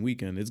opening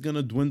weekend. It's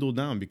gonna dwindle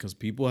down because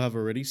people have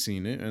already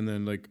seen it, and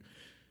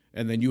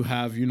then you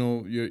have your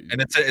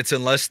and it's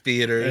in less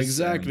theaters.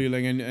 Exactly,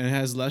 and it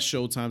has less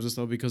show times and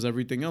stuff because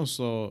everything else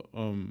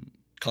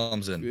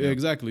comes in.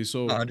 Exactly.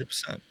 So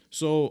 100%.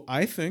 So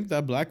I think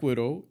that Black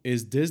Widow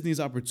is Disney's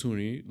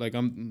opportunity. Like,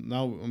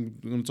 I'm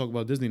gonna talk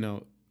about Disney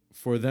now,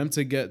 for them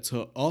to get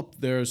to up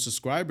their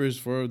subscribers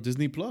for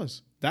Disney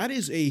Plus. That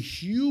is a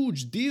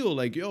huge deal.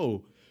 Like,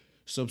 yo,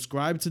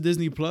 subscribe to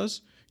Disney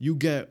Plus, you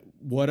get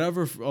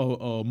whatever,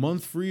 a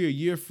month free, a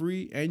year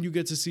free, and you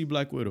get to see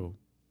Black Widow.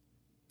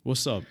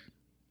 What's up?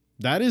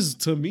 That is,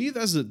 to me,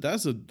 that's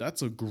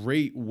a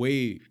great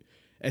way,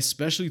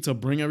 especially to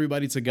bring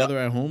everybody together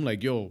at home.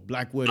 Like, yo,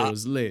 Black Widow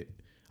is lit.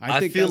 I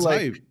think feel that's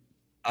like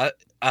hype.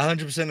 I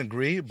 100%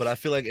 agree, but I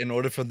feel like in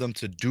order for them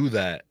to do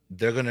that,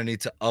 they're gonna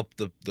need to up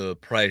the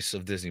price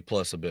of Disney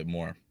Plus a bit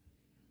more.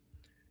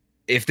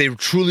 If they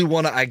truly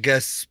want to, I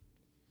guess,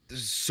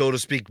 so to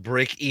speak,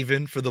 break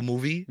even for the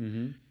movie,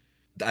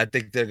 I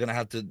think they're gonna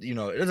have to, it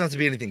doesn't have to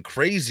be anything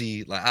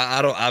crazy. Like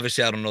I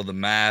don't know the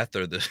math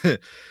or the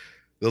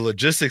the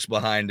logistics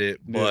behind it,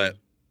 but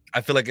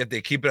I feel like if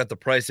they keep it at the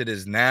price it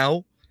is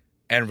now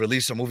and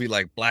release a movie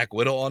like Black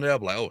Widow on it,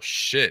 I'm like, oh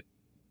shit,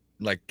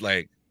 like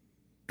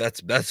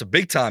that's a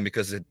big time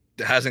because it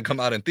hasn't come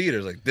out in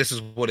theaters. Like this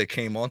is what it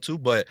came onto.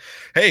 But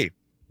hey,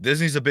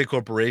 Disney's a big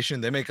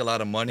corporation. They make a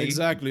lot of money.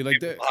 Exactly. Like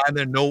people behind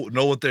there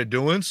know what they're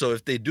doing. So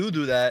if they do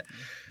that,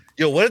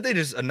 what if they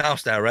just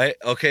announce that, right?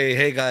 Okay,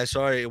 hey guys,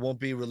 sorry, it won't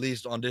be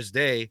released on this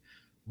day,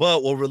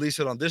 but we'll release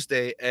it on this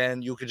day,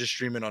 and you can just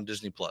stream it on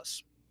Disney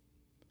Plus,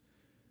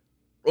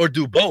 or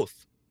do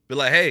both. Be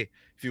like, hey,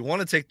 if you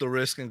want to take the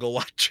risk and go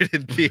watch it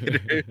in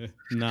theater,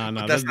 nah,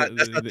 that's not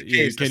the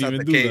case. You can't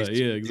even do that.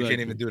 Yeah, exactly. You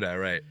can't even do that,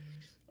 right?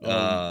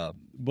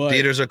 But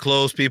theaters are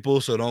closed, people,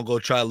 so don't go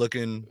try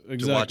looking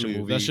to watch a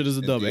movie. That shit is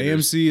a dub.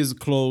 Theaters. AMC is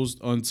closed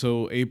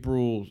until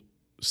April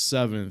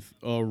 7th.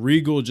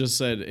 Regal just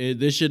said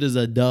this shit is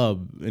a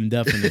dub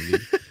indefinitely.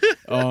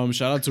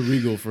 Shout out to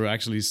Regal for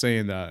actually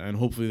saying that, and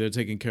hopefully they're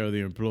taking care of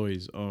their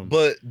employees.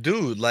 But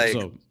dude, like,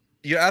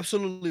 you're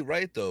absolutely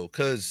right though,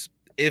 because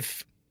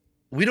if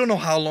we don't know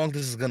how long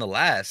this is gonna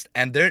last,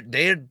 and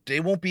they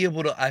won't be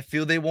able to. I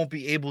feel they won't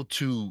be able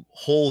to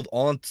hold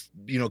on.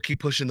 Keep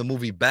pushing the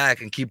movie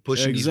back and keep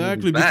pushing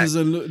exactly these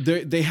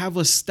because they have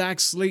a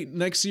stacked slate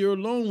next year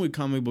alone with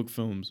comic book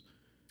films.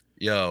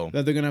 That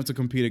they're gonna have to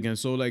compete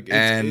against. So like,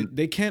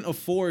 they can't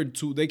afford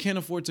to. They can't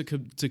afford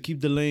to keep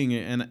delaying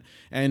it.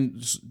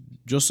 And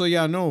just so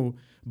y'all know,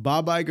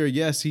 Bob Iger,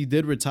 yes, he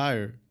did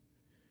retire.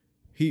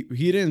 He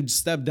didn't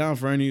step down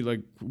for any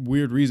like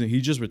weird reason.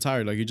 He just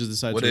retired. Like he just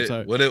decided to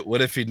retire.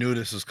 What if he knew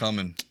this was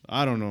coming?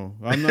 I don't know.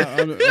 I'm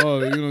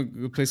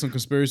not. Play some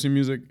conspiracy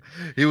music.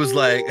 He was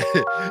like,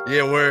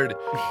 yeah, word.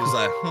 He was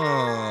like,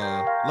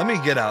 let me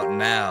get out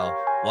now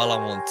while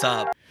I'm on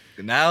top.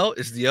 Now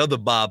it's the other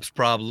Bob's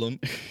problem.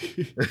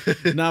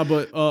 Nah,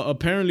 but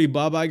apparently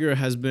Bob Iger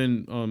has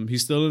been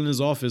he's still in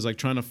his office, like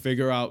trying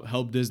to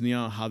help Disney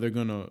out how they're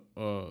gonna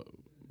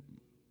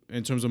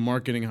in terms of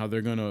marketing, how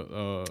they're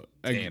gonna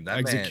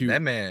execute.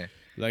 That man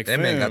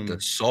got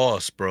the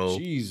sauce, bro.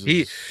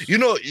 Jesus.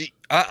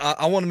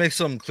 I want to make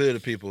something clear to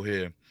people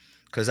here,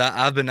 because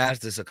I've been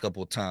asked this a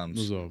couple of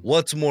times.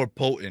 What's more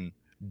potent,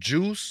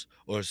 juice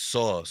or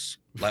sauce?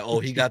 Like, oh,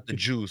 he got the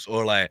juice,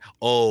 or like,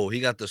 oh, he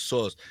got the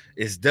sauce.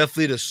 It's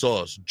definitely the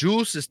sauce.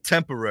 Juice is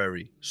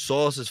temporary.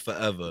 Sauce is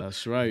forever.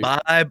 That's right.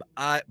 Bob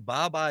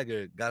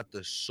Iger got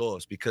the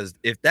sauce, because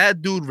if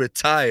that dude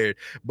retired,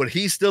 but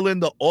he's still in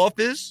the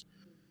office,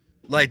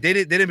 like they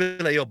didn't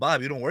be like, yo,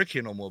 Bob, you don't work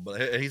here no more.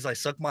 But he's like,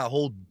 suck my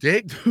whole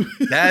dick.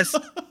 That's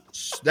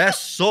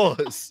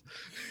sauce.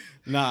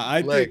 Nah,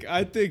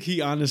 I think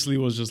he honestly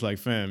was just like,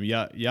 fam,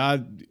 yeah,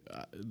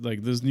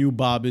 like this new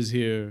Bob is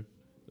here.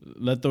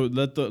 Let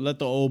the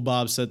old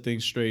Bob set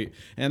things straight.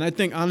 And I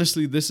think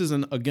honestly, this is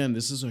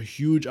a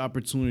huge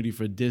opportunity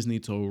for Disney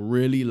to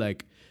really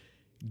like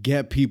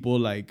get people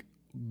like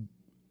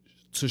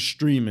to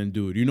streaming,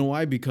 dude. You know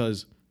why?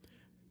 Because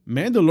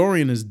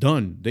Mandalorian is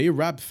done. They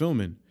wrapped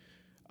filming.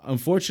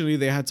 Unfortunately,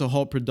 they had to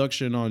halt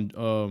production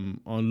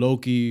on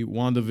Loki,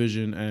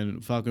 WandaVision,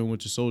 and Falcon and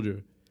Winter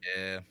Soldier.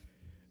 Yeah.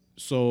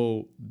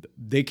 So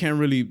they can't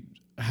really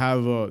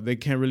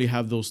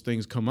have those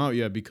things come out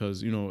yet,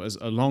 because as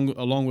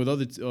along with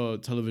other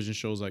television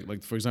shows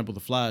like for example The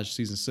Flash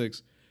season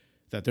 6,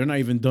 that they're not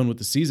even done with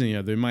the season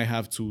yet. They might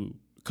have to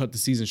cut the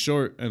season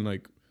short, and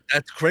like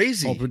that's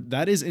crazy.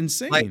 That is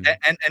insane. Like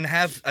and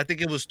have, I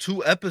think it was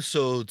 2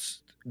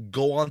 episodes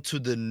go on to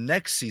the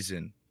next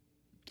season.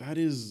 That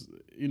is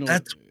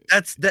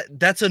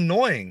that's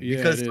annoying,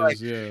 because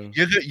like is.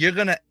 you're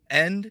gonna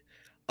end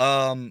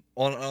on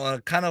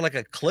a kind of like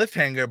a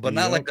cliffhanger, but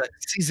not like a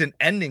season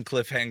ending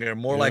cliffhanger,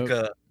 more like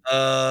a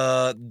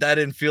that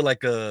didn't feel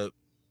like a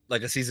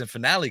season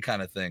finale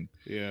kind of thing.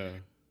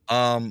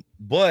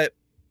 But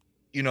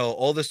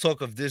all this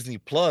talk of Disney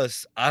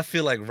Plus, I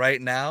feel like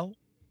right now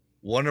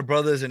Warner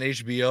Brothers and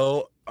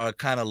HBO are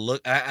kind of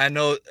I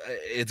know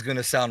it's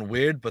gonna sound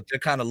weird, but they're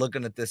kind of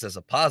looking at this as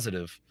a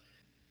positive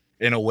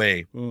in a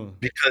way,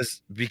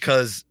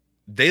 because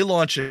they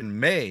launch in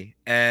May,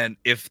 and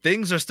if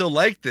things are still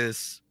like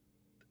this,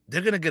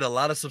 they're gonna get a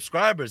lot of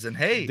subscribers. And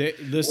hey,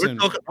 listen,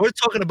 we're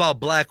talking about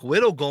Black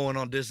Widow going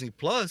on Disney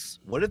Plus.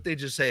 What if they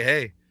just say,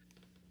 hey,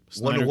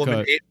 Wonder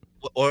Woman 8,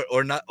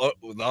 or not?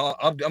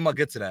 I'm gonna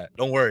get to that.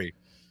 Don't worry.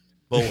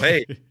 But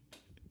hey,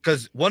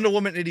 because Wonder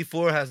Woman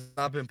 84 has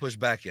not been pushed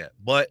back yet,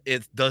 but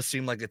it does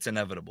seem like it's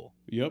inevitable.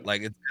 Yep,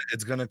 like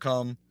it's gonna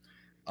come.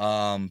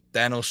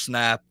 Thanos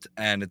snapped,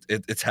 and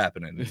it's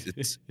happening.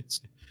 It's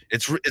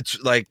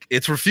like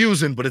it's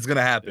refusing, but it's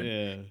gonna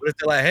happen. But if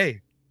they're like,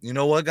 hey, you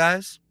know what,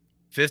 guys,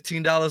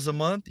 $15 a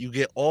month, you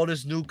get all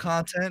this new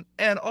content,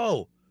 and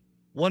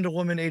Wonder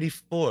Woman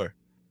 84.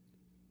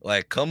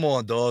 Like, come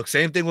on, dog.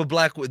 Same thing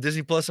with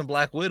Disney Plus and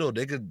Black Widow.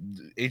 They could,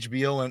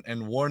 HBO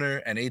and Warner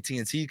and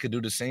AT&T could do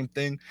the same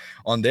thing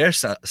on their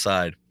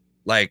side.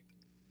 Like,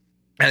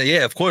 and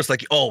yeah, of course,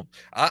 like,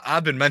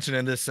 I've been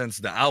mentioning this since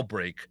the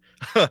outbreak,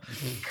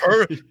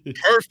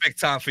 Perfect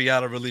time for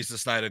y'all to release the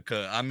Snyder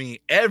Cut. I mean,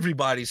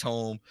 everybody's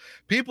home.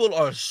 People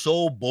are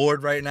so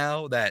bored right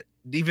now that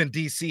even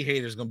DC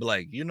haters gonna be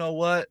like, you know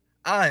what?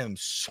 I am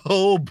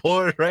so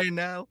bored right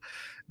now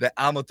that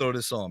I'm gonna throw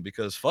this on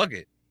because fuck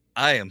it.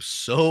 I am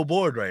so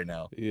bored right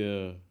now.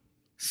 Yeah.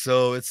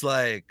 So it's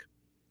like,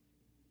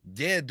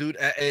 yeah, dude.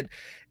 And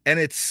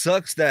it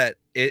sucks that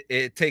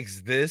it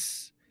takes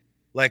this,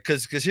 like,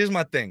 cause here's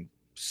my thing.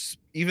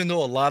 Even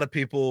though a lot of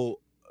people,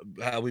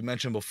 how we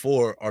mentioned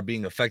before, are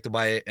being affected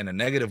by it in a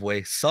negative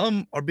way,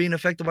 some are being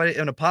affected by it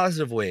in a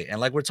positive way. And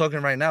like we're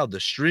talking right now, the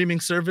streaming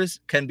service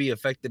can be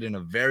affected in a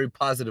very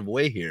positive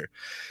way here.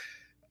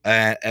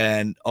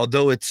 And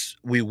although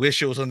we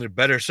wish it was under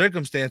better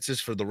circumstances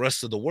for the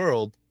rest of the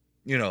world,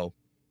 you know,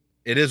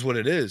 it is what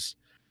it is.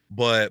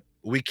 But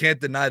we can't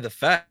deny the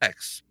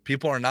facts.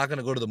 People are not going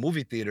to go to the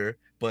movie theater,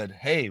 but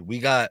hey, we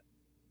got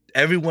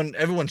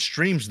everyone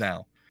streams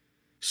now.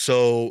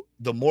 So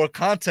the more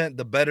content,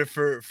 the better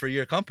for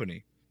your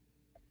company.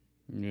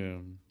 Yeah.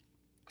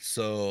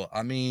 So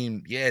I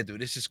mean, yeah,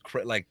 dude, it's just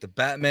like the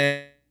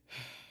Batman.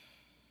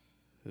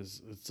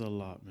 It's a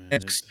lot, man.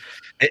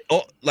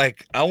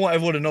 Like I want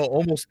everyone to know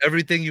almost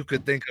everything you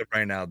could think of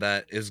right now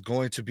that is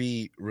going to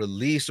be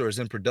released or is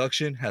in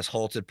production has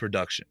halted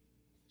production.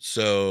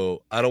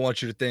 So I don't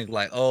want you to think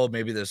like, oh,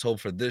 maybe there's hope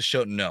for this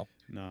show. No,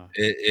 Nah.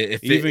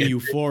 if Even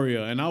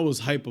Euphoria, and I was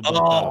hype about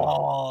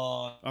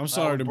that. I'm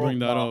sorry to bring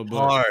that up,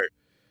 but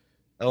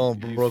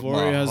broke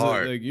my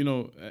heart. like, you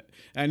know,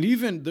 and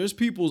even there's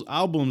people's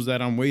albums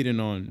that I'm waiting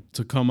on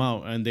to come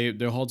out, and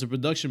they're halted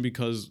production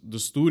because the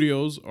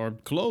studios are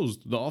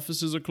closed, the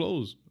offices are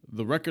closed,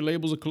 the record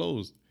labels are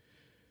closed.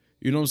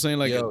 You know what I'm saying?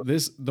 Like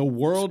the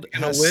world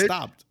has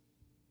stopped.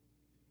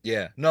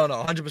 Yeah, no,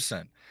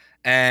 100%,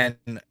 and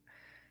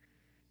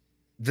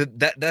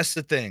that's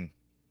the thing.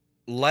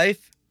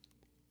 Life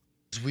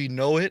as we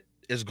know it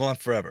is gone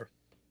forever.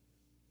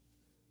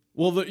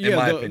 Well,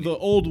 the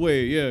old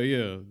way,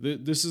 yeah.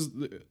 This is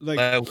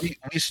like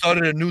we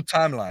started a new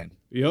timeline.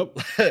 Yep.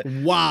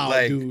 Wow,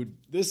 like, dude,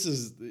 this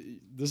is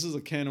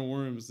a can of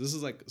worms. This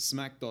is like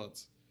smack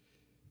thoughts.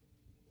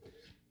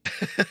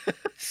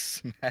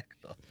 Smack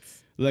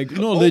thoughts. Like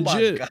no,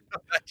 legit. My God,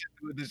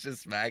 this is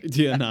smack.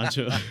 Yeah,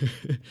 nacho.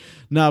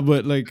 Nah,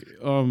 but like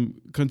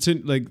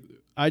continue. Like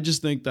I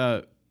just think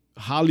that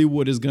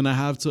Hollywood is gonna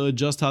have to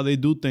adjust how they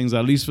do things,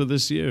 at least for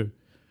this year.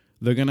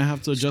 They're gonna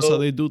have to adjust how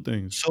they do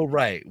things. So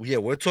right, yeah,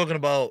 we're talking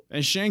about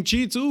and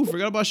Shang-Chi too.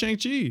 Forgot about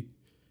Shang-Chi.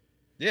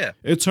 Yeah,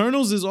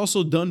 Eternals is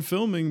also done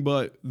filming,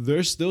 but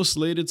they're still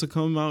slated to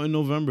come out in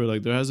November.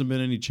 Like there hasn't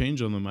been any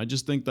change on them. I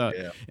just think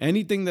that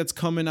anything that's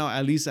coming out,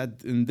 at least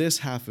in this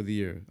half of the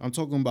year, I'm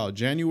talking about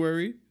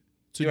January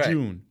to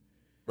June.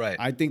 Right.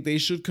 I think they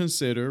should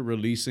consider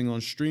releasing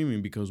on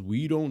streaming because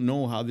we don't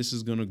know how this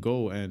is gonna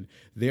go, and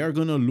they are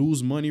gonna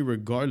lose money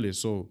regardless.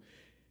 So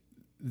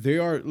they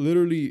are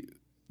literally.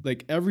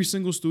 Like every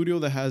single studio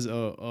that has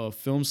a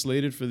film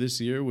slated for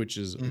this year, which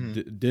is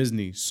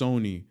Disney,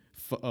 Sony,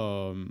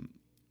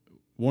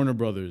 Warner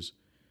Brothers,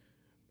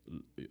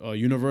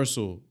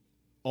 Universal,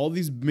 all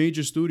these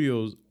major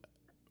studios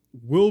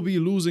will be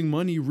losing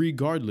money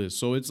regardless.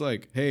 So it's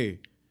like, hey,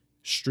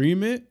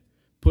 stream it,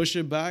 push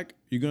it back.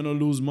 You're going to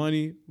lose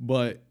money,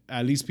 but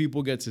at least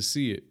people get to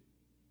see it.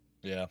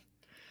 Yeah.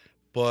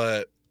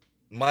 But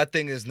my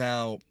thing is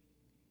now,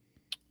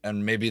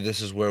 and maybe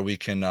this is where we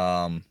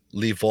can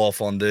leave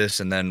off on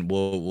this, and then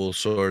we'll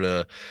sort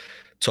of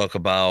talk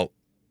about.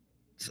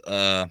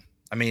 I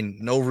mean,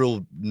 no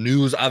real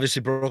news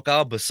obviously broke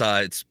out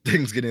besides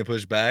things getting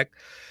pushed back.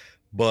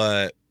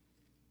 But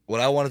what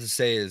I wanted to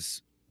say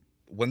is,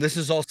 when this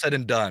is all said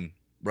and done,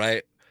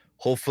 right?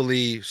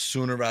 Hopefully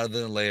sooner rather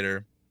than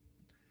later,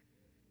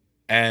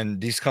 and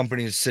these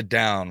companies sit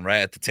down right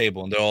at the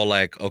table, and they're all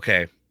like,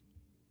 okay,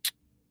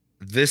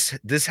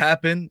 this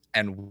happened,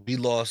 and we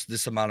lost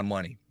this amount of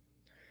money.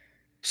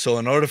 So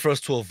in order for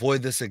us to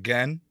avoid this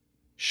again,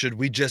 should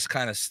we just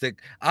kind of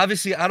stick?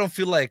 Obviously, I don't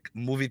feel like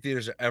movie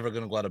theaters are ever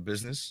going to go out of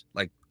business.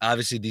 Like,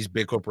 obviously, these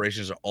big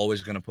corporations are always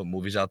going to put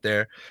movies out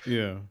there.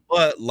 Yeah.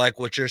 But like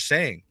what you're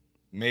saying,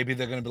 maybe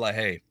they're going to be like,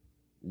 hey,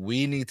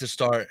 we need to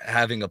start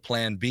having a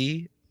plan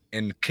B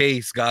in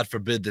case, God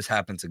forbid, this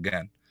happens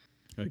again.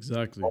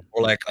 Exactly.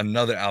 Or like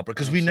another outbreak,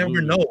 because we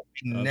never know.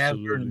 We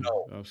never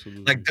know.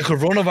 Absolutely. Like the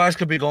coronavirus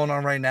could be going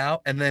on right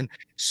now, and then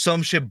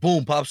some shit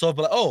boom pops off.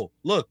 But like, oh,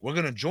 look, we're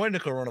gonna join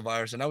the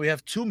coronavirus, and now we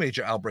have 2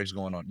 major outbreaks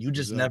going on. You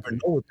just never know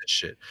with this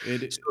shit.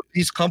 So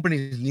these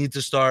companies need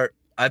to start.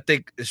 I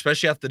think,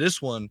 especially after this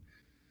one,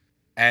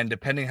 and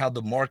depending how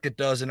the market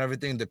does and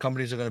everything, the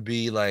companies are gonna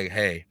be like,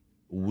 hey,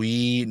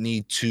 we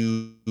need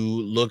to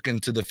look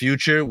into the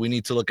future. We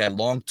need to look at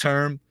long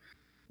term.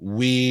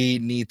 We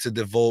need to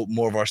devote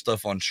more of our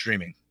stuff on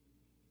streaming.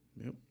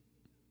 Yep.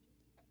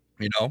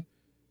 You know,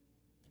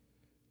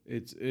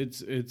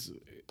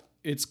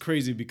 it's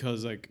crazy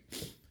because like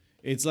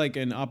it's like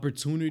an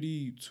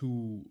opportunity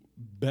to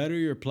better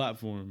your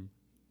platform,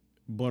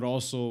 but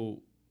also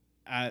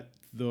at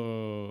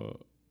the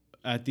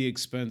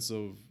expense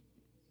of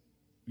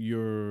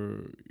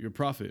your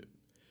profit.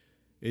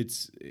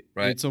 It's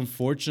Right. it's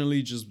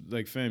unfortunately just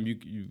like, fam, you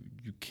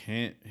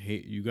can't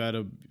hate. You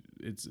gotta.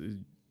 It's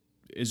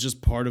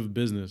just part of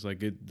business.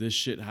 Like this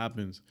shit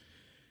happens,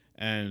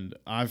 and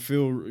I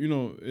feel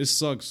it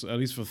sucks, at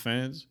least for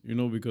fans.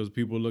 Because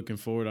people are looking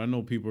forward. I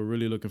know people are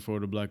really looking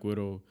forward to Black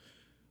Widow.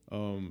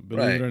 Believe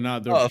Right. it or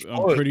not, Oh, of I'm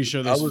course. pretty sure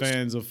I there's was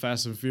fans of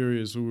Fast and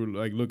Furious who were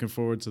like looking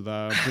forward to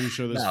that. I'm pretty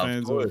sure there's Nah, of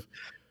fans course.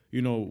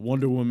 of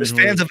Wonder Woman. There's who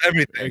fans are- of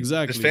everything.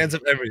 Exactly. There's fans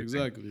of everything.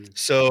 Exactly.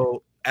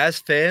 So, as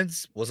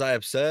fans, was I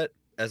upset?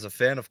 As a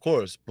fan, of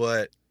course,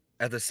 but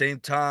at the same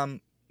time,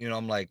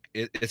 I'm like,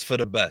 it's for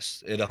the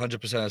best. It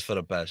 100% is for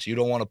the best. You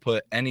don't want to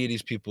put any of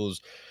these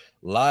people's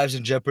lives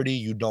in jeopardy.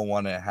 You don't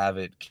want to have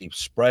it keep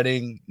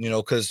spreading,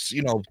 because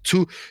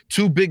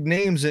two big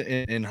names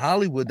in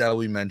Hollywood that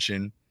we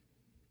mentioned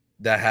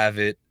that have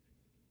it.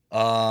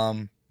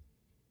 Tom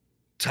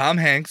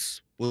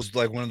Hanks was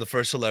like one of the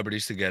first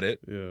celebrities to get it,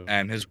 Yeah.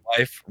 and his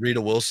wife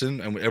Rita Wilson,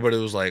 and everybody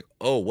was like,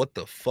 "Oh, what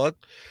the fuck?"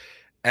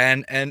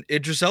 And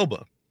Idris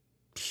Elba,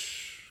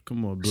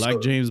 Come on, Black So-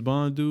 James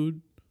Bond,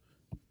 dude.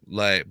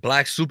 like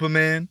Black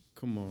Superman.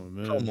 Come on,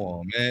 man. Come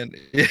on, man.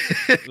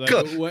 Like,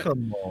 come, what-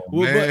 come on,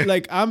 Well,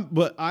 man.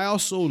 but I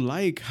also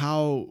like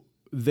how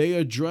they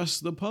address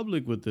the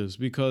public with this,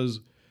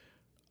 because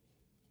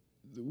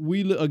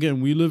we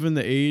live in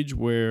the age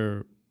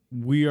where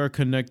we are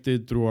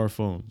connected through our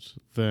phones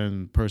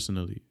than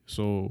personally.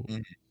 So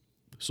Mhm.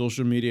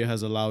 social media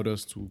has allowed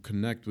us to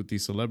connect with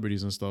these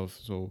celebrities and stuff.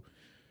 So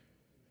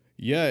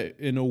yeah,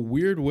 in a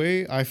weird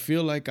way, I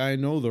feel like I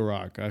know The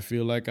Rock. I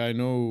feel like I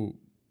know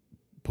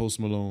Post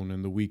Malone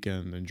and The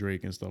Weeknd and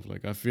Drake and stuff.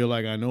 Like, I feel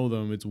like I know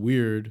them. It's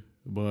weird,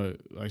 but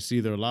I see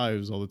their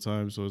lives all the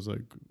time. So it's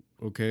like,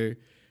 okay.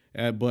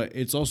 But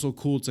it's also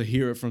cool to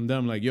hear it from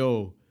them. Like,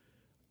 yo,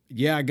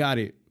 yeah, I got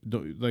it.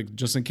 Like,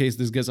 just in case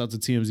this gets out to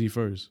TMZ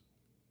first.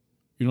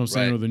 You know what I'm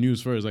saying? Right. Or the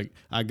news first. Like,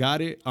 I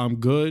got it. I'm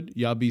good.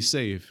 Y'all be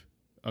safe.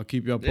 I'll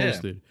keep y'all Yeah.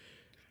 posted.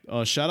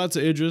 Shout out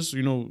to Idris.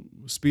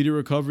 Speedy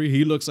recovery.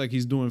 He looks like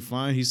he's doing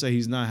fine. He said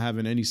he's not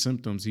having any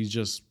symptoms. He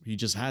just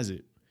has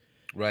it.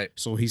 Right.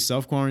 So he's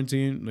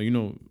self-quarantined,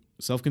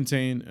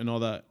 self-contained and all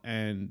that.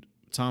 And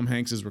Tom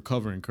Hanks is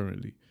recovering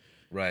currently.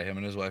 Right. Him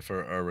and his wife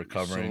are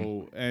recovering.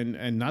 So,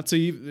 and not to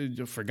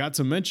even, forgot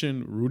to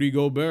mention Rudy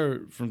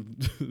Gobert from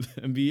the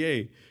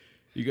NBA.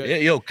 You got Yeah,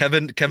 yo,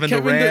 Kevin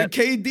Durant.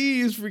 KD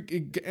is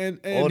freaking, and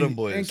All them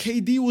boys. And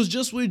KD was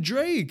just with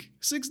Drake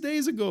 6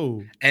 days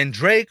ago. And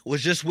Drake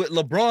was just with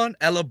LeBron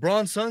at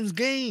LeBron's son's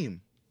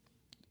game.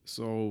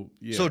 So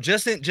yeah, So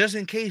just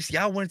in case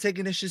y'all weren't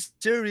taking this shit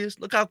serious,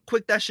 look how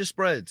quick that shit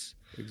spreads.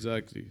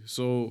 exactly.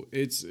 So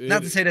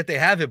Not to say that they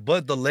have it,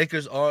 but the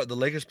Lakers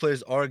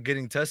players are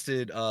getting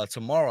tested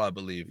tomorrow, I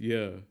believe.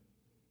 yeah.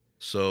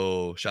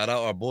 So shout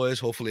out our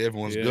boys. Hopefully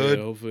everyone's Yeah, good.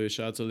 yeah, hopefully,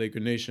 shout out to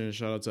Laker Nation.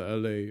 Shout out to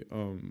LA.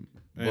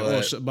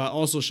 But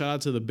Also shout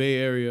out to the Bay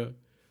Area.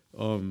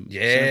 San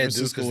Yeah, dude,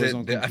 Francisco because is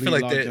on I feel complete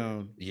like they.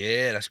 lockdown.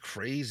 Yeah, that's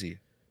crazy.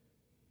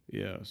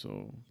 Yeah,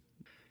 so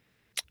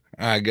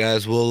All right,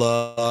 guys.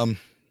 Well,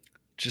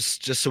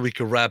 just so we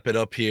can wrap it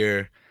up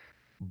here.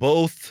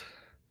 Both.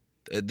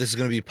 This is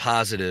gonna be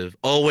positive.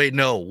 Oh wait,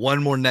 no.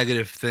 One more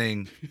negative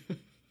thing,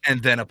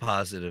 and then a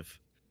positive.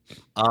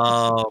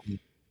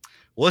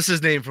 What's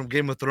his name from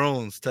Game of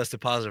Thrones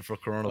tested positive for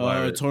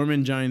coronavirus?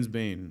 Tormund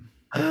Giantsbane.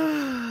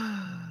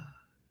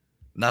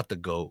 Not the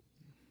goat.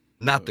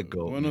 Not the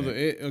goat. One of man.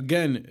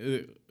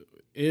 the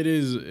it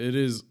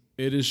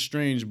is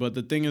strange, but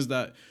the thing is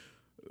that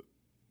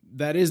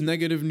is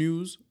negative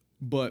news.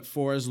 But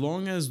for as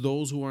long as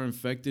those who are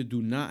infected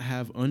do not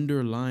have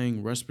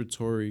underlying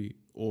respiratory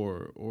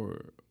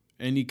or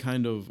any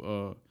kind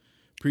of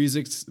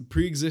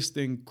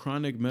pre-existing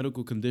chronic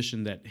medical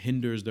condition that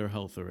hinders their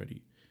health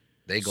already.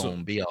 They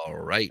gonna be all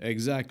right.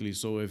 Exactly.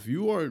 So if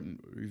you are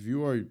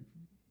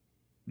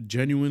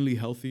genuinely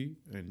healthy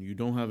and you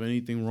don't have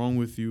anything wrong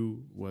with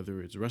you,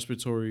 whether it's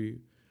respiratory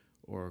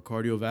or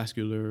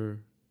cardiovascular,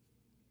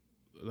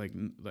 like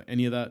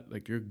any of that,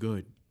 like, you're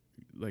good.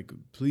 Like,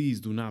 please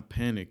do not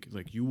panic.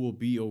 Like, you will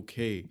be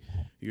okay.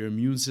 Your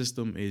immune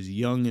system is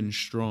young and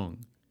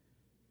strong.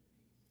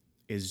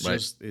 It's Right.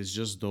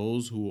 just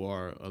those who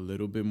are a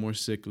little bit more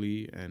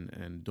sickly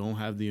and don't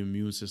have the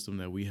immune system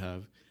that we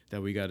have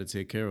that we got to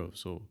take care of.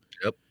 So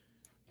Yep.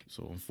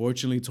 So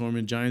unfortunately,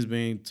 Tormund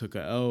Giantsbane took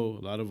a L.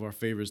 A lot of our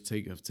favorites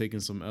have taken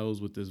some L's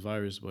with this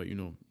virus, but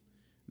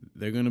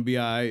they're gonna be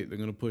all right. They're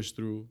gonna push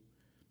through,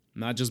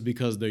 not just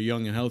because they're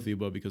young and healthy,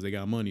 but because they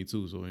got money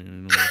too. So what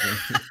I'm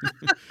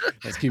saying?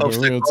 Let's keep it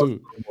real too.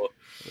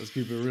 Let's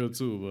keep it real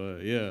too.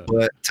 But yeah,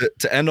 But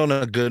to end on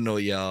a good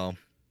note, y'all.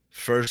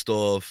 First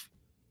off,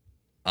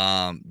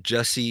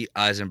 Jesse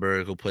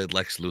Eisenberg, who played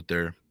Lex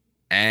Luthor,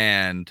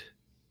 and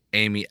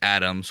Amy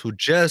Adams, who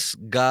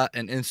just got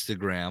an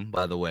Instagram,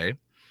 by the way,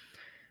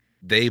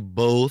 they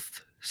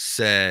both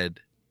said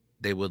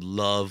they would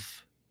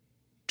love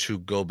to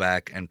go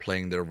back and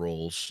playing their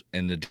roles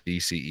in the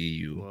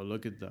DCEU well,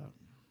 look at that.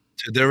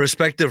 to their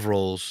respective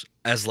roles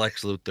as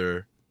Lex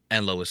Luthor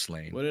and Lois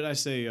Lane. What did I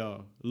say,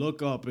 y'all?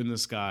 Look up in the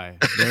sky.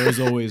 There is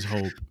always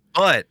hope.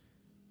 But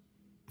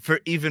for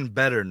even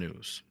better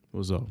news,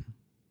 What's up?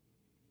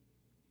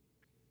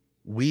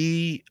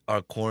 we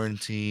are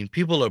quarantined.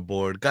 People are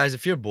bored. Guys,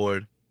 if you're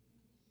bored,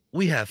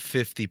 we have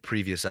 50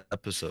 previous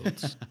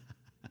episodes.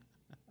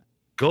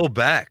 Go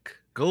back.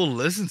 Go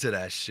listen to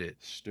that shit.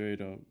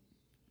 Straight up.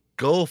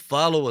 Go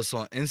follow us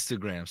on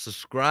Instagram.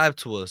 Subscribe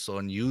to us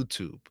on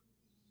YouTube.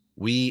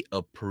 We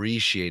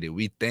appreciate it.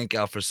 We thank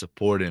y'all for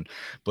supporting.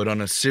 But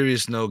on a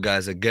serious note,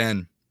 guys,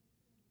 again,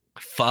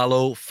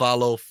 follow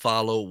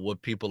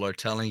what people are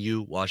telling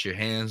you. Wash your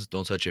hands.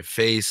 Don't touch your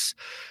face.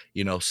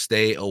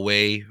 Stay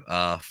away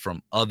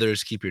from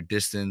others. Keep your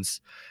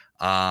distance.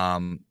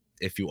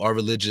 If you are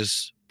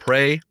religious,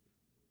 pray.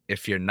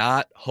 If you're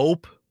not,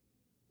 hope.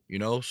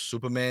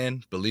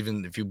 Superman, believe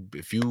in,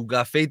 if you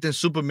got faith in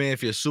Superman,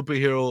 if you're a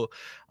superhero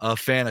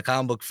fan, a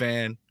comic book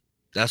fan,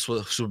 that's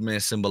what Superman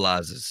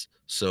symbolizes.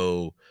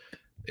 So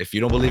if you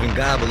don't believe in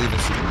God, believe in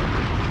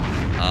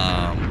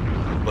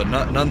Superman. But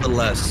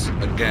nonetheless,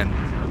 again,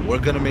 we're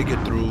gonna make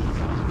it through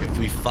if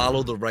we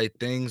follow the right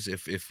things,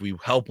 if we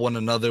help one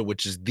another,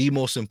 which is the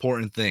most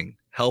important thing,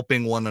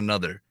 helping one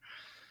another.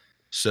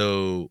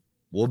 So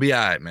we'll be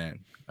all right, man.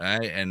 All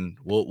right, and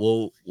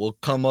we'll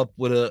come up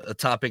with a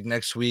topic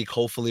next week.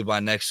 Hopefully by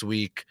next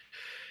week,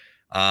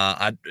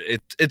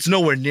 it's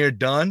nowhere near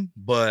done,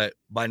 but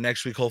by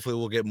next week, hopefully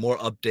we'll get more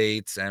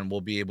updates and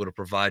we'll be able to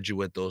provide you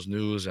with those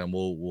news, and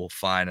we'll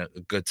find a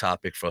good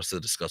topic for us to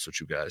discuss with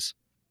you guys.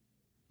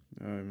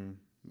 Thank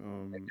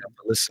Thank you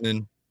for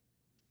listening.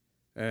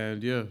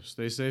 And yeah,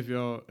 stay safe,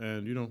 y'all.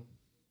 And #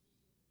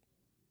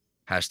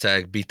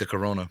 beat the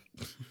corona.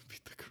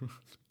 beat the corona.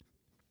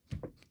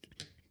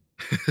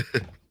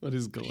 What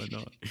is going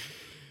on?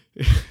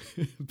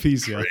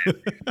 Peace, y'all. All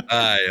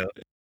right, yo.